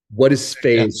 What is Yeah.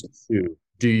 phase two,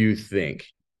 do you think?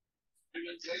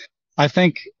 I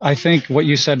think what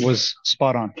you said was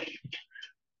spot on.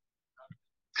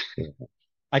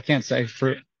 I can't say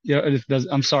for, it does,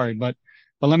 I'm sorry, but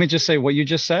let me just say what you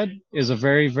just said is a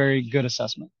very, very good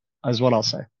assessment, is what I'll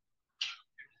say.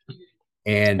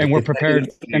 And And we're if that is prepared. a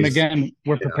And phase, again,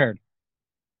 we're yeah, prepared.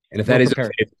 and if We're that is a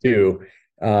prepared. phase two,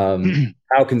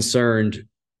 how concerned?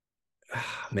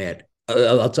 Man,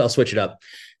 I'll switch it up.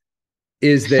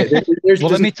 Is that there's Well,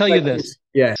 let just me tell you this.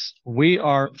 yeah, We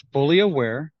are fully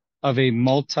aware of a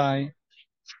multi-front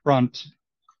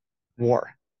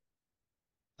war.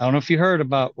 I don't know if you heard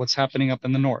about what's happening up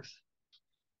in the north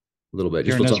a little bit,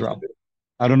 here just in a little Israel. bit.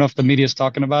 I don't know if the media is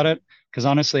talking about it, because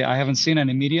honestly, I haven't seen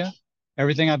any media.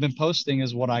 Everything I've been posting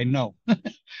is what I know,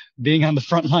 being on the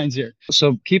front lines here.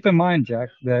 So keep in mind, Jack,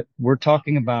 that we're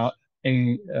talking about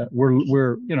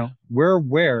we're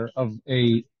aware of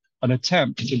an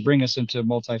attempt to bring us into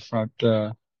multi-front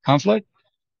conflict,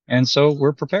 and so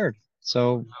we're prepared.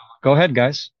 So go ahead,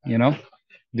 guys. Do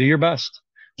your best.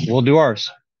 We'll do ours.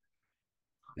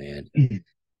 Man.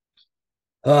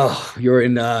 Oh, you're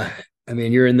in I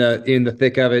mean, you're in the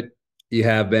thick of it. You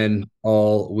have been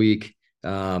all week.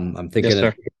 I'm Yes, thinking of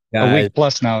sir. A guys. week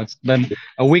plus now. It's been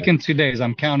a week and 2 days.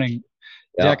 I'm counting,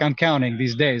 Yeah. Jack. I'm counting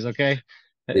these days. Okay,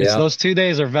 it's Yeah. those 2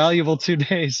 days are valuable 2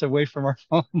 days away from our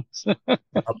phones.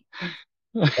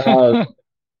 Uh,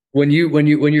 when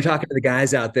you're talking to the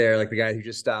guys out there, like the guys who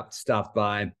just stopped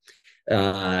by,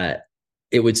 uh,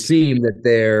 it would seem that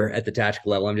they're at the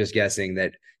tactical level. I'm just guessing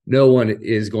that no one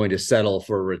is going to settle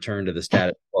for a return to the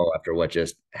status quo after what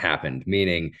just happened,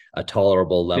 meaning a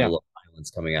tolerable Yeah, level of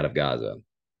violence coming out of Gaza.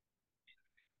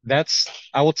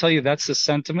 I will tell you, that's the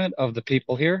sentiment of the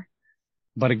people here.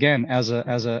 But again, as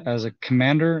a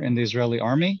commander in the Israeli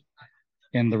army,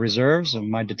 in the reserves of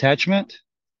my detachment,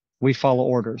 we follow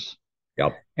orders.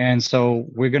 Yep. And so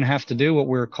we're going to have to do what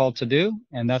we're called to do,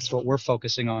 and that's what we're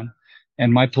focusing on.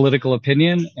 And my political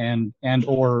opinion and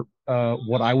or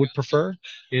what I would prefer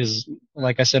is,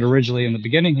 like I said originally in the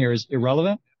beginning here, is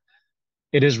irrelevant.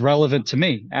 It is relevant to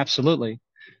me, absolutely.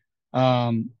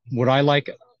 Would I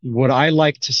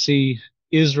like to see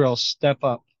Israel step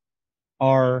up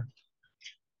our,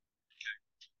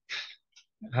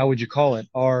 how would you call it?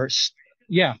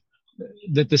 Yeah,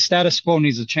 that the status quo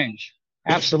needs to change.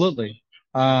 Absolutely.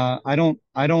 I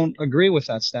don't agree with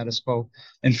that status quo.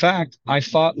 In fact, I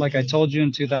fought, like I told you,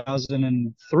 in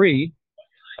 2003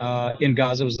 in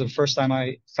Gaza. It was the first time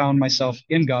I found myself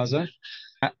in Gaza.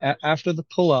 After the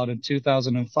pullout in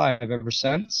 2005, ever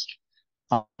since,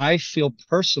 I feel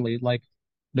personally like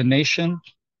the nation,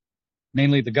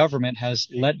 mainly the government, has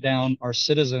let down our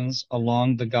citizens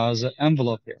along the Gaza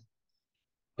envelope here.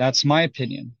 That's my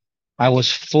opinion. I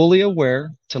was fully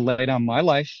aware to lay down my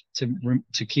life to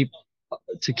keep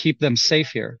them safe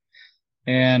here.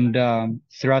 And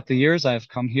throughout the years, I've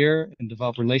come here and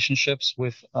developed relationships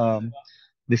with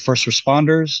the first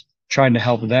responders, trying to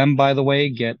help them, by the way,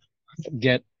 get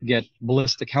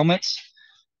ballistic helmets,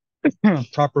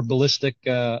 proper ballistic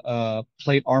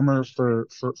plate armor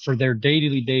for their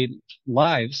day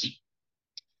lives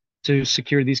to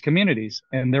secure these communities,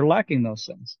 and they're lacking those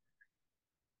things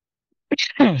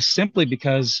simply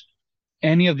because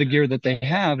any of the gear that they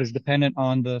have is dependent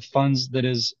on the funds that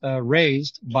is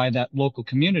raised by that local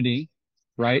community,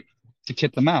 right, to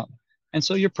kit them out. And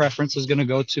so your preference is going to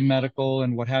go to medical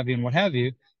and what have you and what have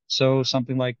you. So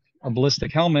something like a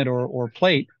ballistic helmet or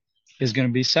plate is going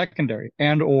to be secondary,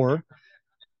 and or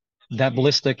that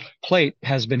ballistic plate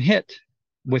has been hit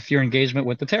with your engagement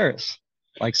with the terrorists,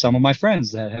 like some of my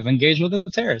friends that have engaged with the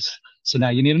terrorists. So now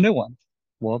you need a new one.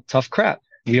 Well, tough crap.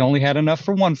 We only had enough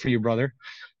for one for you, brother.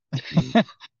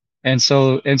 And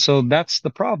so that's the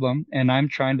problem. And I'm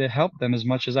trying to help them as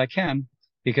much as I can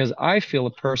because I feel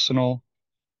a personal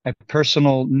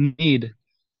need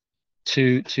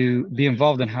to be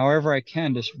involved in however I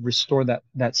can to restore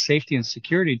that safety and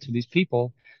security to these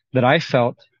people that I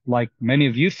felt like many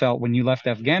of you felt when you left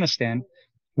Afghanistan.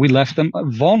 We left them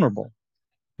vulnerable.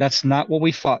 That's not what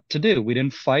we fought to do. We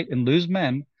didn't fight and lose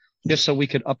men just so we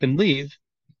could up and leave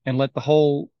and let the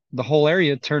whole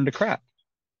area turn to crap.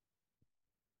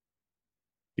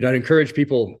 I'd encourage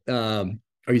people. Are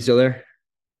you still there?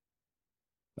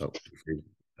 Oh,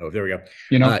 there we go.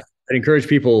 I'd encourage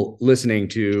people listening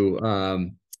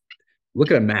to look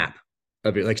at a map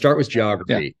of it. Like, start with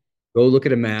geography. Go look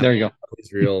at a map. There you go. Of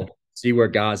Israel. See where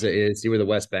Gaza is. See where the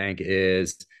West Bank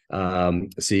is.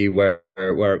 See where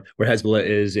Hezbollah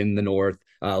is in the north.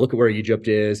 Look at where Egypt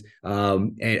is.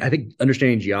 And I think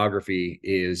understanding geography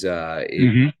is a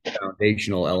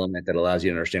foundational element that allows you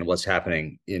to understand what's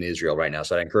happening in Israel right now.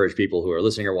 So I encourage people who are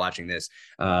listening or watching this,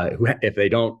 if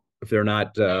they're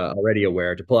not already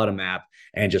aware, to pull out a map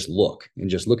and just look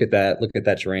at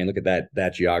that terrain, look at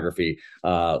that geography.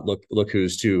 Look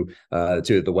who's to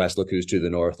the west, look who's to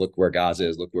the north, look where Gaza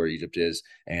is, look where Egypt is,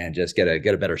 and just get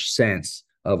a better sense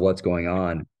of what's going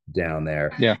on down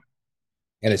there. Yeah.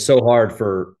 And it's so hard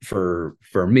for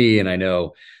me, and I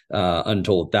know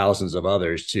untold thousands of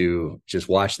others, to just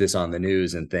watch this on the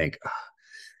news and think,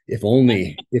 if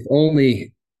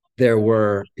only there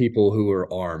were people who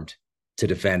were armed to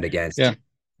defend against a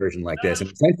version like this.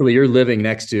 And essentially, you're living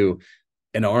next to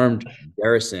an armed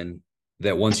garrison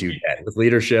that wants you dead, with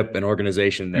leadership and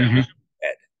organization that wants you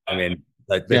dead. I mean,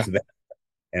 like this,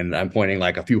 and I'm pointing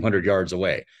like a few hundred yards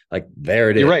away. Like, there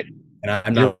it is. You're right. And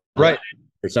I'm not right.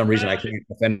 For some reason, I can't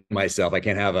defend myself. I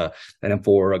can't have an M4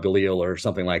 or a Galil or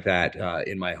something like that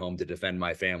in my home to defend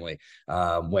my family.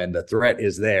 When the threat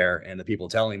is there, and the people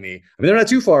telling me, I mean, they're not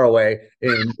too far away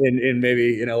in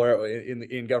maybe, or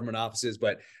in government offices,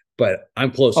 but I'm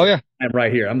closer. Oh, yeah. I'm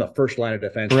right here. I'm the first line of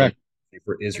defense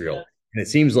for Israel. And it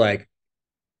seems like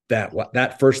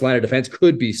that first line of defense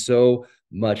could be so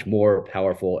much more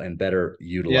powerful and better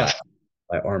utilized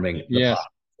by arming the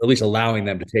at least allowing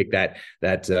them to take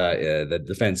the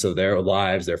defense of their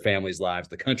lives, their families' lives,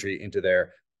 the country into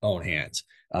their own hands.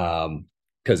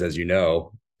 Because as you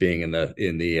know, being in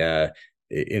the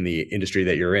industry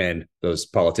that you're in, those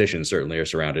politicians certainly are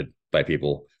surrounded by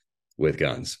people with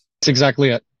guns. That's exactly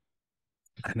it.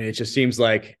 I mean, it just seems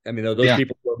like, those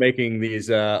people who are making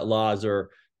these laws are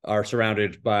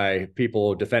surrounded by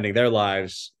people defending their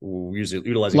lives,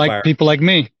 utilizing fire. People like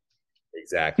me.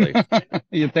 Exactly.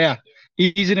 Yeah.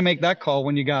 Easy to make that call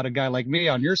when you got a guy like me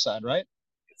on your side, right?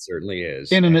 It certainly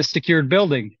is. In a secured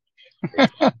building. And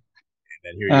then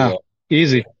here you go.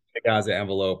 Easy. The Gaza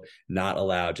envelope, not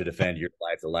allowed to defend your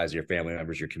life, the lives of your family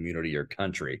members, your community, your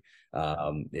country.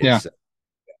 I'll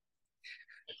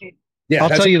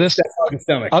tell you this.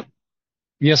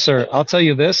 Yes, sir. I'll tell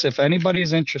you this. If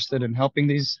anybody's interested in helping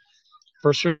these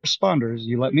first responders,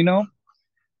 you let me know.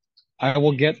 I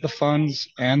will get the funds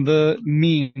and the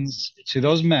means to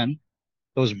those men,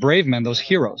 those brave men, those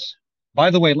heroes.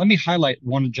 By the way, let me highlight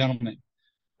one gentleman,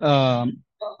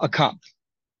 a cop.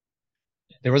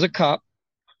 There was a cop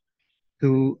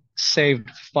who saved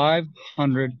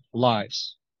 500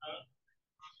 lives.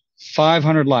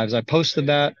 500 lives. I posted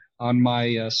that on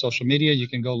my social media. You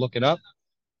can go look it up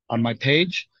on my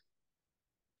page.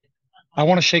 I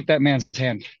want to shake that man's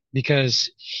hand because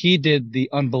he did the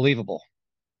unbelievable.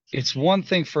 It's one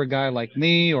thing for a guy like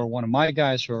me or one of my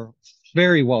guys who are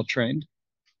very well trained.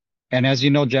 And as you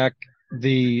know, Jack,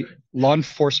 the law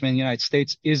enforcement in the United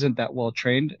States isn't that well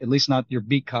trained, at least not your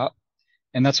beat cop.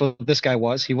 And that's what this guy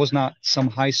was. He was not some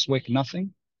high swick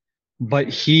nothing, but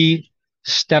he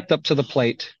stepped up to the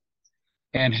plate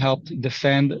and helped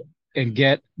defend and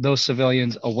get those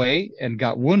civilians away and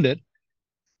got wounded.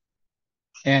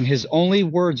 And his only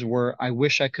words were, "I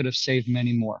wish I could have saved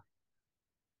many more,"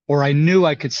 or "I knew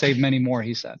I could save many more,"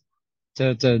 he said,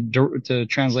 to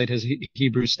translate his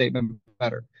Hebrew statement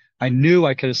better. "I knew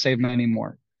I could have saved many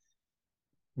more."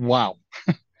 Wow.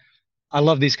 I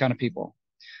love these kind of people.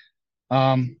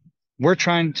 Um, we're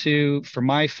trying to, for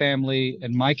my family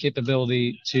and my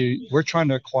capability we're trying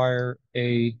to acquire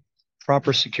a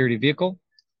proper security vehicle.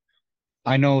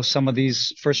 I know some of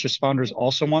these first responders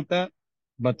also want that,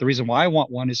 but the reason why I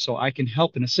want one is so I can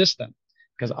help and assist them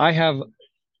because I have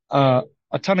uh,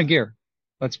 a ton of gear.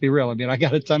 Let's be real. I mean, I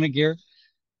got a ton of gear.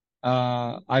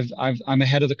 I'm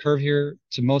ahead of the curve here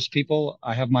to most people.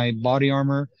 I have my body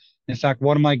armor. In fact,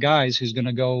 one of my guys who's going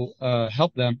to go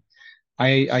help them,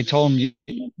 I told him,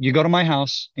 you go to my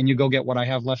house and you go get what I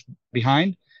have left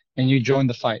behind and you join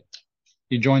the fight.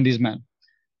 You join these men.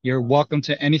 You're welcome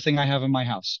to anything I have in my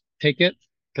house. Take it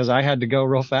because I had to go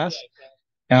real fast.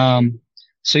 Um,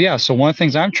 so yeah, so one of the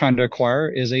things I'm trying to acquire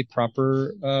is a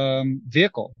proper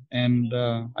vehicle, and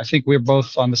I think we're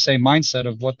both on the same mindset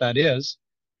of what that is,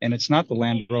 and it's not the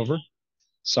Land Rover.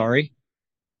 Sorry,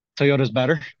 Toyota's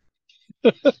better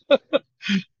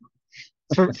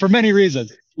for many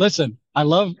reasons. Listen, I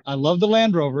love the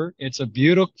Land Rover. It's a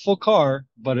beautiful car,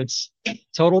 but it's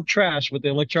total trash with the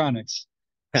electronics.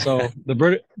 So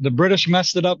the British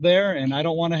messed it up there, and I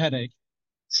don't want a headache.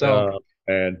 So Oh,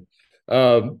 man.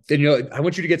 And I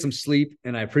want you to get some sleep,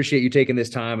 and I appreciate you taking this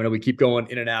time. I know we keep going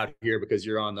in and out here because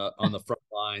you're on the front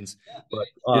lines, but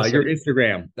yes, your sir.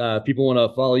 Instagram, people want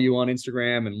to follow you on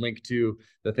Instagram and link to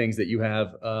the things that you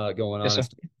have going Yes, on and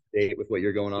sir. stay up to date with what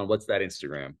you're going on. What's that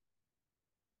Instagram?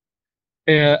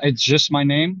 It's just my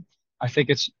name. I think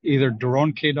it's either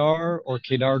Doron Keidar or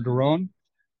Keidar Doron.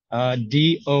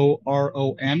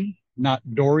 Doron, not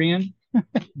Dorian.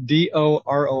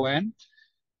 Doron.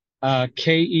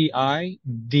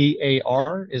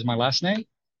 Keidar is my last name.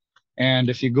 And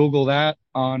if you Google that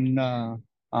on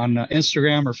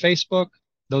Instagram or Facebook,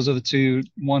 those are the two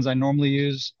ones I normally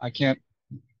use. I can't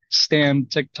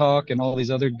stand TikTok and all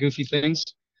these other goofy things.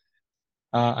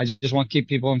 I just want to keep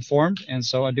people informed, and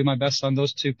so I do my best on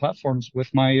those two platforms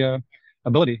with my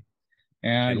ability.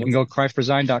 And And you can what's go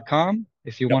cryforzion.com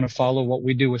if you Yep. want to follow what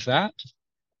we do with that.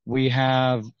 We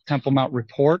have Temple Mount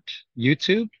Report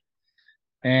YouTube,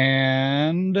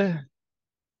 and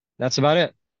that's about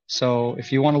it. So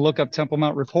if you want to look up Temple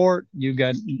Mount Report,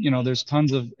 there's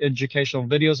tons of educational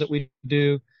videos that we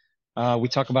do. We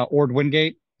talk about Ord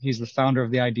Wingate. He's the founder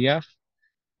of the IDF,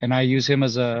 and I use him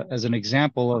as an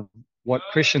example of what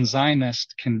Christian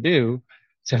Zionists can do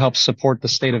to help support the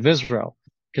state of Israel.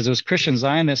 Because it was Christian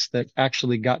Zionists that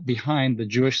actually got behind the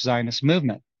Jewish Zionist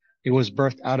movement. It was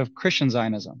birthed out of Christian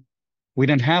Zionism. We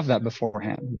didn't have that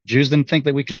beforehand. Jews didn't think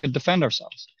that we could defend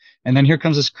ourselves. And then here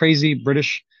comes this crazy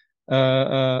British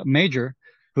major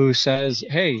who says,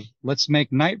 "Hey, let's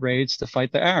make night raids to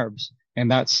fight the Arabs."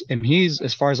 And he's,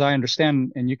 as far as I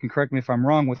understand, and you can correct me if I'm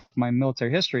wrong with my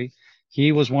military history,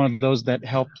 he was one of those that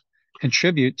helped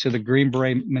contribute to the Green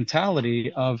Beret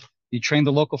mentality of you train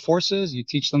the local forces, you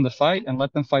teach them to fight, and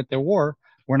let them fight their war.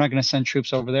 We're not going to send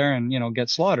troops over there and get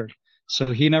slaughtered. So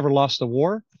he never lost a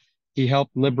war. He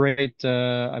helped liberate,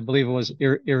 I believe it was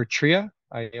Eritrea.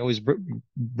 I always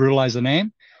brutalize the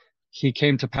name. He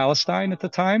came to Palestine at the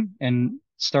time and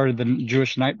started the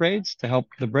Jewish night raids to help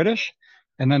the British.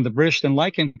 And then the British didn't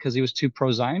like him because he was too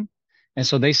pro-Zion, and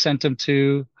so they sent him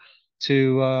to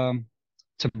to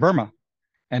Burma.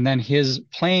 And then his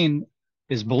plane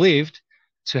is believed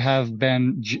to have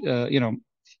been,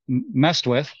 messed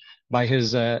with by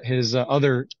his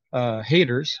other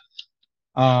haters.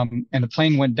 And the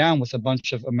plane went down with a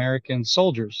bunch of American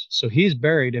soldiers. So he's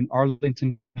buried in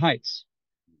Arlington Heights.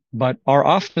 But our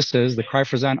offices, the Cry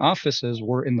for Zion offices,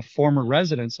 were in the former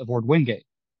residence of Ord Wingate.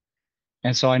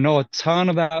 And so I know a ton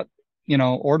about,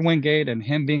 Ord Wingate and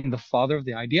him being the father of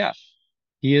the IDF.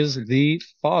 He is the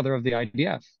father of the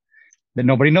IDF that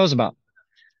nobody knows about.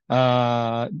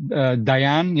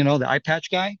 Diane, the eye patch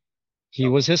guy, he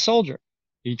Yep. was his soldier.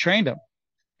 He trained him.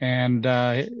 And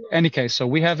any case, so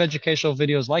we have educational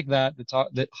videos like that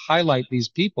highlight these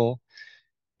people.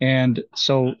 And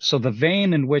so the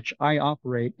vein in which I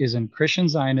operate is in Christian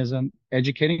Zionism,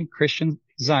 educating Christian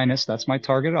Zionists. That's my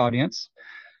target audience.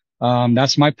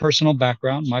 That's my personal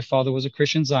background. My father was a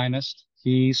Christian Zionist.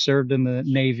 He served in the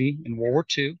Navy in World War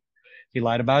II. He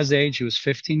lied about his age. He was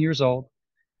 15 years old,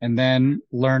 and then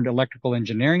learned electrical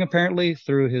engineering apparently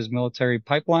through his military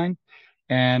pipeline.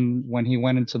 And when he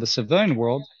went into the civilian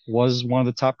world, was one of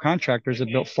the top contractors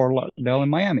that built Fort Lauderdale in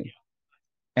Miami.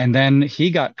 And then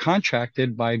he got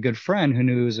contracted by a good friend who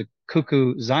knew he was a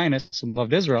cuckoo Zionist and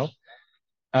loved Israel.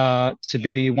 to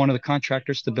be one of the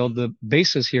contractors to build the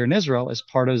bases here in Israel as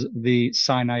part of the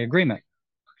Sinai Agreement.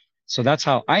 So that's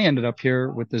how I ended up here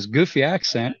with this goofy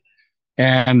accent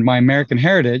and my American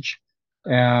heritage.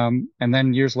 And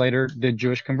then years later did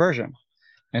Jewish conversion.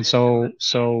 And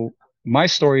so my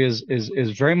story is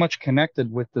very much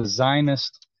connected with the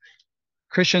Zionist,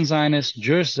 Christian Zionist,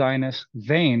 Jewish Zionist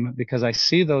vein, because I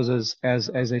see those as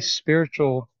a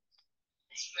spiritual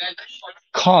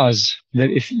cause that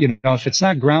if it's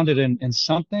not grounded in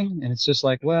something and it's just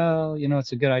like, well,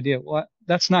 it's a good idea. Well,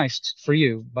 that's nice for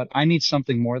you, but I need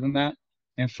something more than that.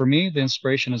 And for me, the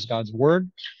inspiration is God's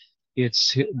word.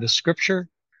 It's the scripture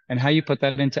and how you put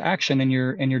that into action in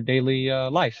your daily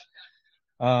life,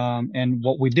 and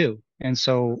what we do. And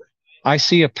so I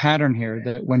see a pattern here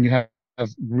that when you have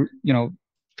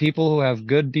people who have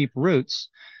good deep roots,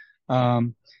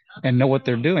 um, and know what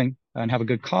they're doing and have a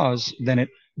good cause, then it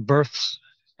births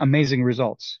amazing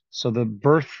results. So the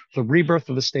rebirth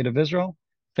of the state of Israel,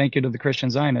 thank you to the Christian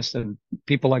Zionists and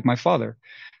people like my father.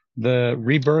 The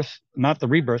rebirth, not the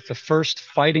rebirth, the first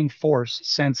fighting force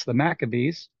since the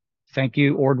Maccabees, thank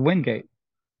you, Ord Wingate.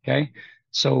 Okay.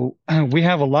 So we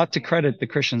have a lot to credit the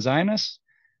Christian Zionists.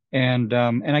 And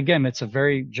again, it's a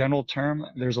very general term.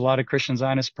 There's a lot of Christian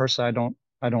Zionists personally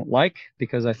I don't like,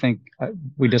 because I think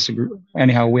we disagree.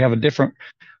 Anyhow, we have a different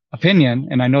opinion,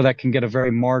 and I know that can get a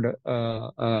very marred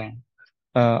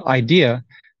idea.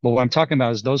 But what I'm talking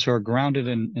about is those who are grounded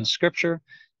in Scripture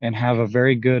and have a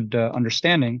very good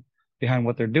understanding behind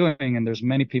what they're doing. And there's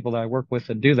many people that I work with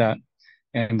that do that.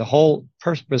 And the whole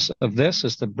purpose of this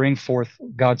is to bring forth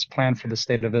God's plan for the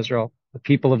state of Israel, the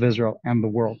people of Israel, and the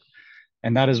world.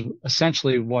 And that is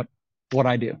essentially what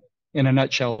I do in a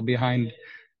nutshell, behind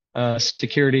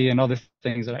security and other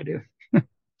things that I do. I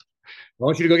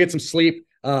want you to go get some sleep.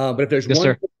 But if there's Yes, one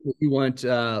sir. thing that you want,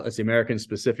 let's say Americans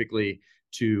specifically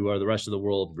to, or the rest of the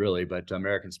world really, but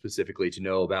Americans specifically to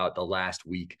know about the last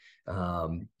week,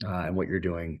 and what you're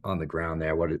doing on the ground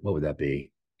there, what would that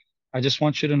be? I just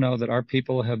want you to know that our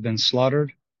people have been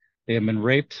slaughtered. They have been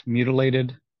raped,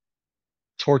 mutilated,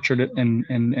 tortured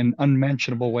in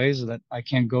unmentionable ways that I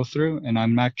can't go through. And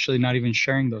I'm actually not even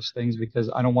sharing those things because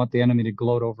I don't want the enemy to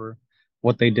gloat over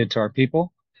what they did to our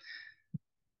people.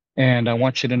 And I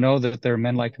want you to know that there are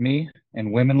men like me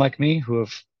and women like me who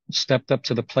have stepped up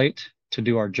to the plate to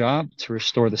do our job, to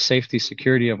restore the safety,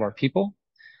 security of our people.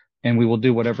 And we will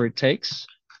do whatever it takes.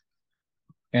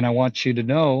 And I want you to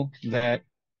know that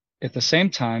at the same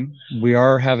time,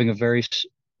 we're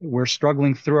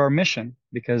struggling through our mission,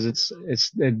 because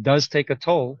it does take a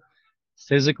toll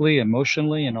physically,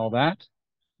 emotionally, and all that.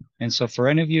 And so for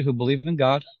any of you who believe in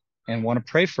God and want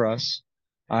to pray for us,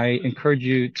 I encourage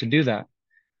you to do that.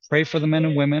 Pray for the men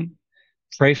and women,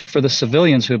 pray for the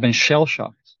civilians who have been shell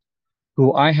shocked,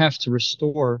 who I have to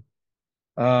restore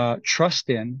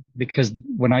trust in, because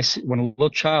when a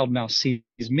little child now sees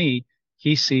me,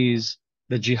 he sees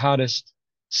the jihadist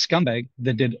scumbag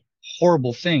that did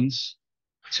horrible things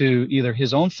to either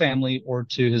his own family or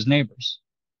to his neighbors.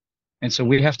 And so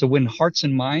we have to win hearts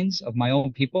and minds of my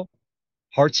own people,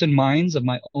 hearts and minds of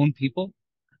my own people.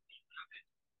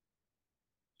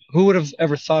 Who would have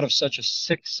ever thought of such a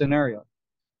sick scenario?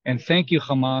 And thank you,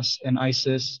 Hamas and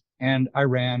ISIS and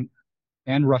Iran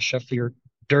and Russia, for your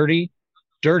dirty,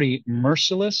 dirty,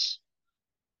 merciless,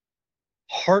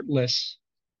 heartless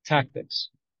tactics.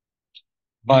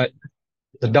 But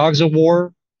the dogs of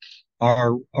war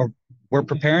are we're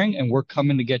preparing, and we're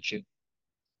coming to get you.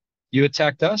 You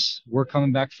attacked us, we're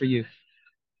coming back for you.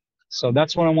 So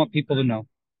that's what I want people to know.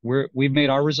 We've made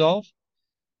our resolve,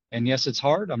 and yes, it's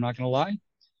hard. I'm not going to lie.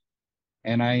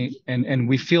 And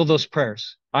we feel those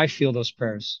prayers. I feel those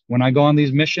prayers. When I go on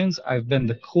these missions, I've been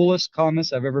the coolest,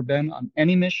 calmest I've ever been on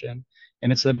any mission.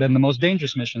 And it's been the most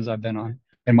dangerous missions I've been on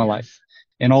in my life,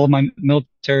 in all of my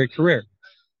military career.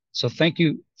 So thank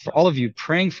you for all of you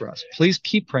praying for us. Please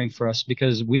keep praying for us,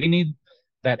 because we need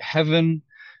that heavenly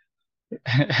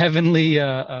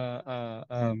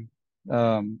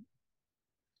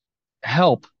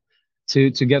help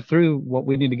to get through what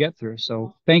we need to get through.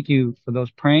 So thank you for those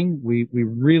praying. We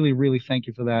really, really thank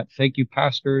you for that. Thank you,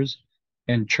 pastors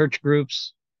and church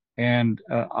groups, and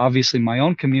obviously my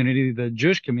own community, the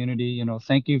Jewish community.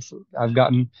 Thank you. I've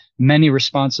gotten many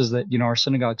responses that our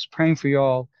synagogue's praying for you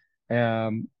all.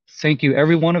 Thank you,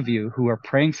 every one of you who are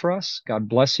praying for us. God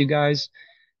bless you guys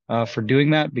for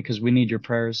doing that, because we need your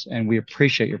prayers and we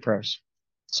appreciate your prayers.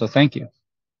 So thank you.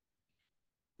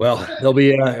 Well, they'll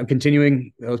be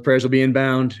continuing. Those prayers will be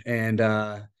inbound, and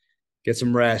get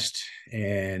some rest.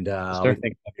 And Yes, I'll be sir.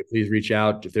 thinking of you. Please reach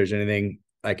out if there's anything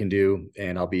I can do,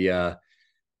 and I'll be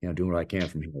doing what I can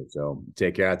from here. So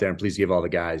take care out there, and please give all the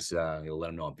guys, you'll let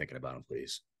them know I'm thinking about them,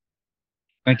 please.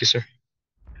 Thank you, sir.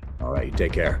 All right, you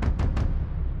take care.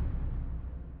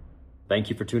 Thank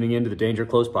you for tuning in to the Danger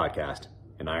Close podcast,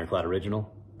 an Ironclad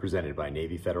original presented by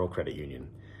Navy Federal Credit Union.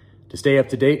 To stay up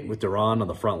to date with Doron on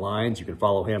the front lines, you can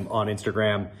follow him on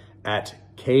Instagram at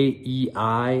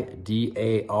KeidardOron.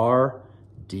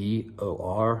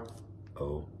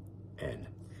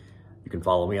 You can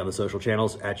follow me on the social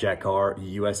channels at Jack Carr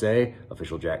USA.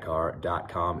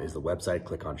 OfficialJackCarr.com is the website.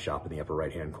 Click on shop in the upper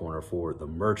right-hand corner for the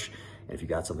merch. And if you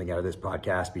got something out of this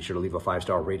podcast, be sure to leave a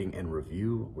 5-star rating and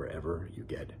review wherever you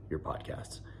get your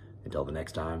podcasts. Until the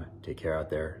next time, take care out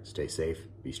there. Stay safe.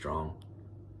 Be strong.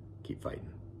 Keep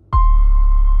fighting.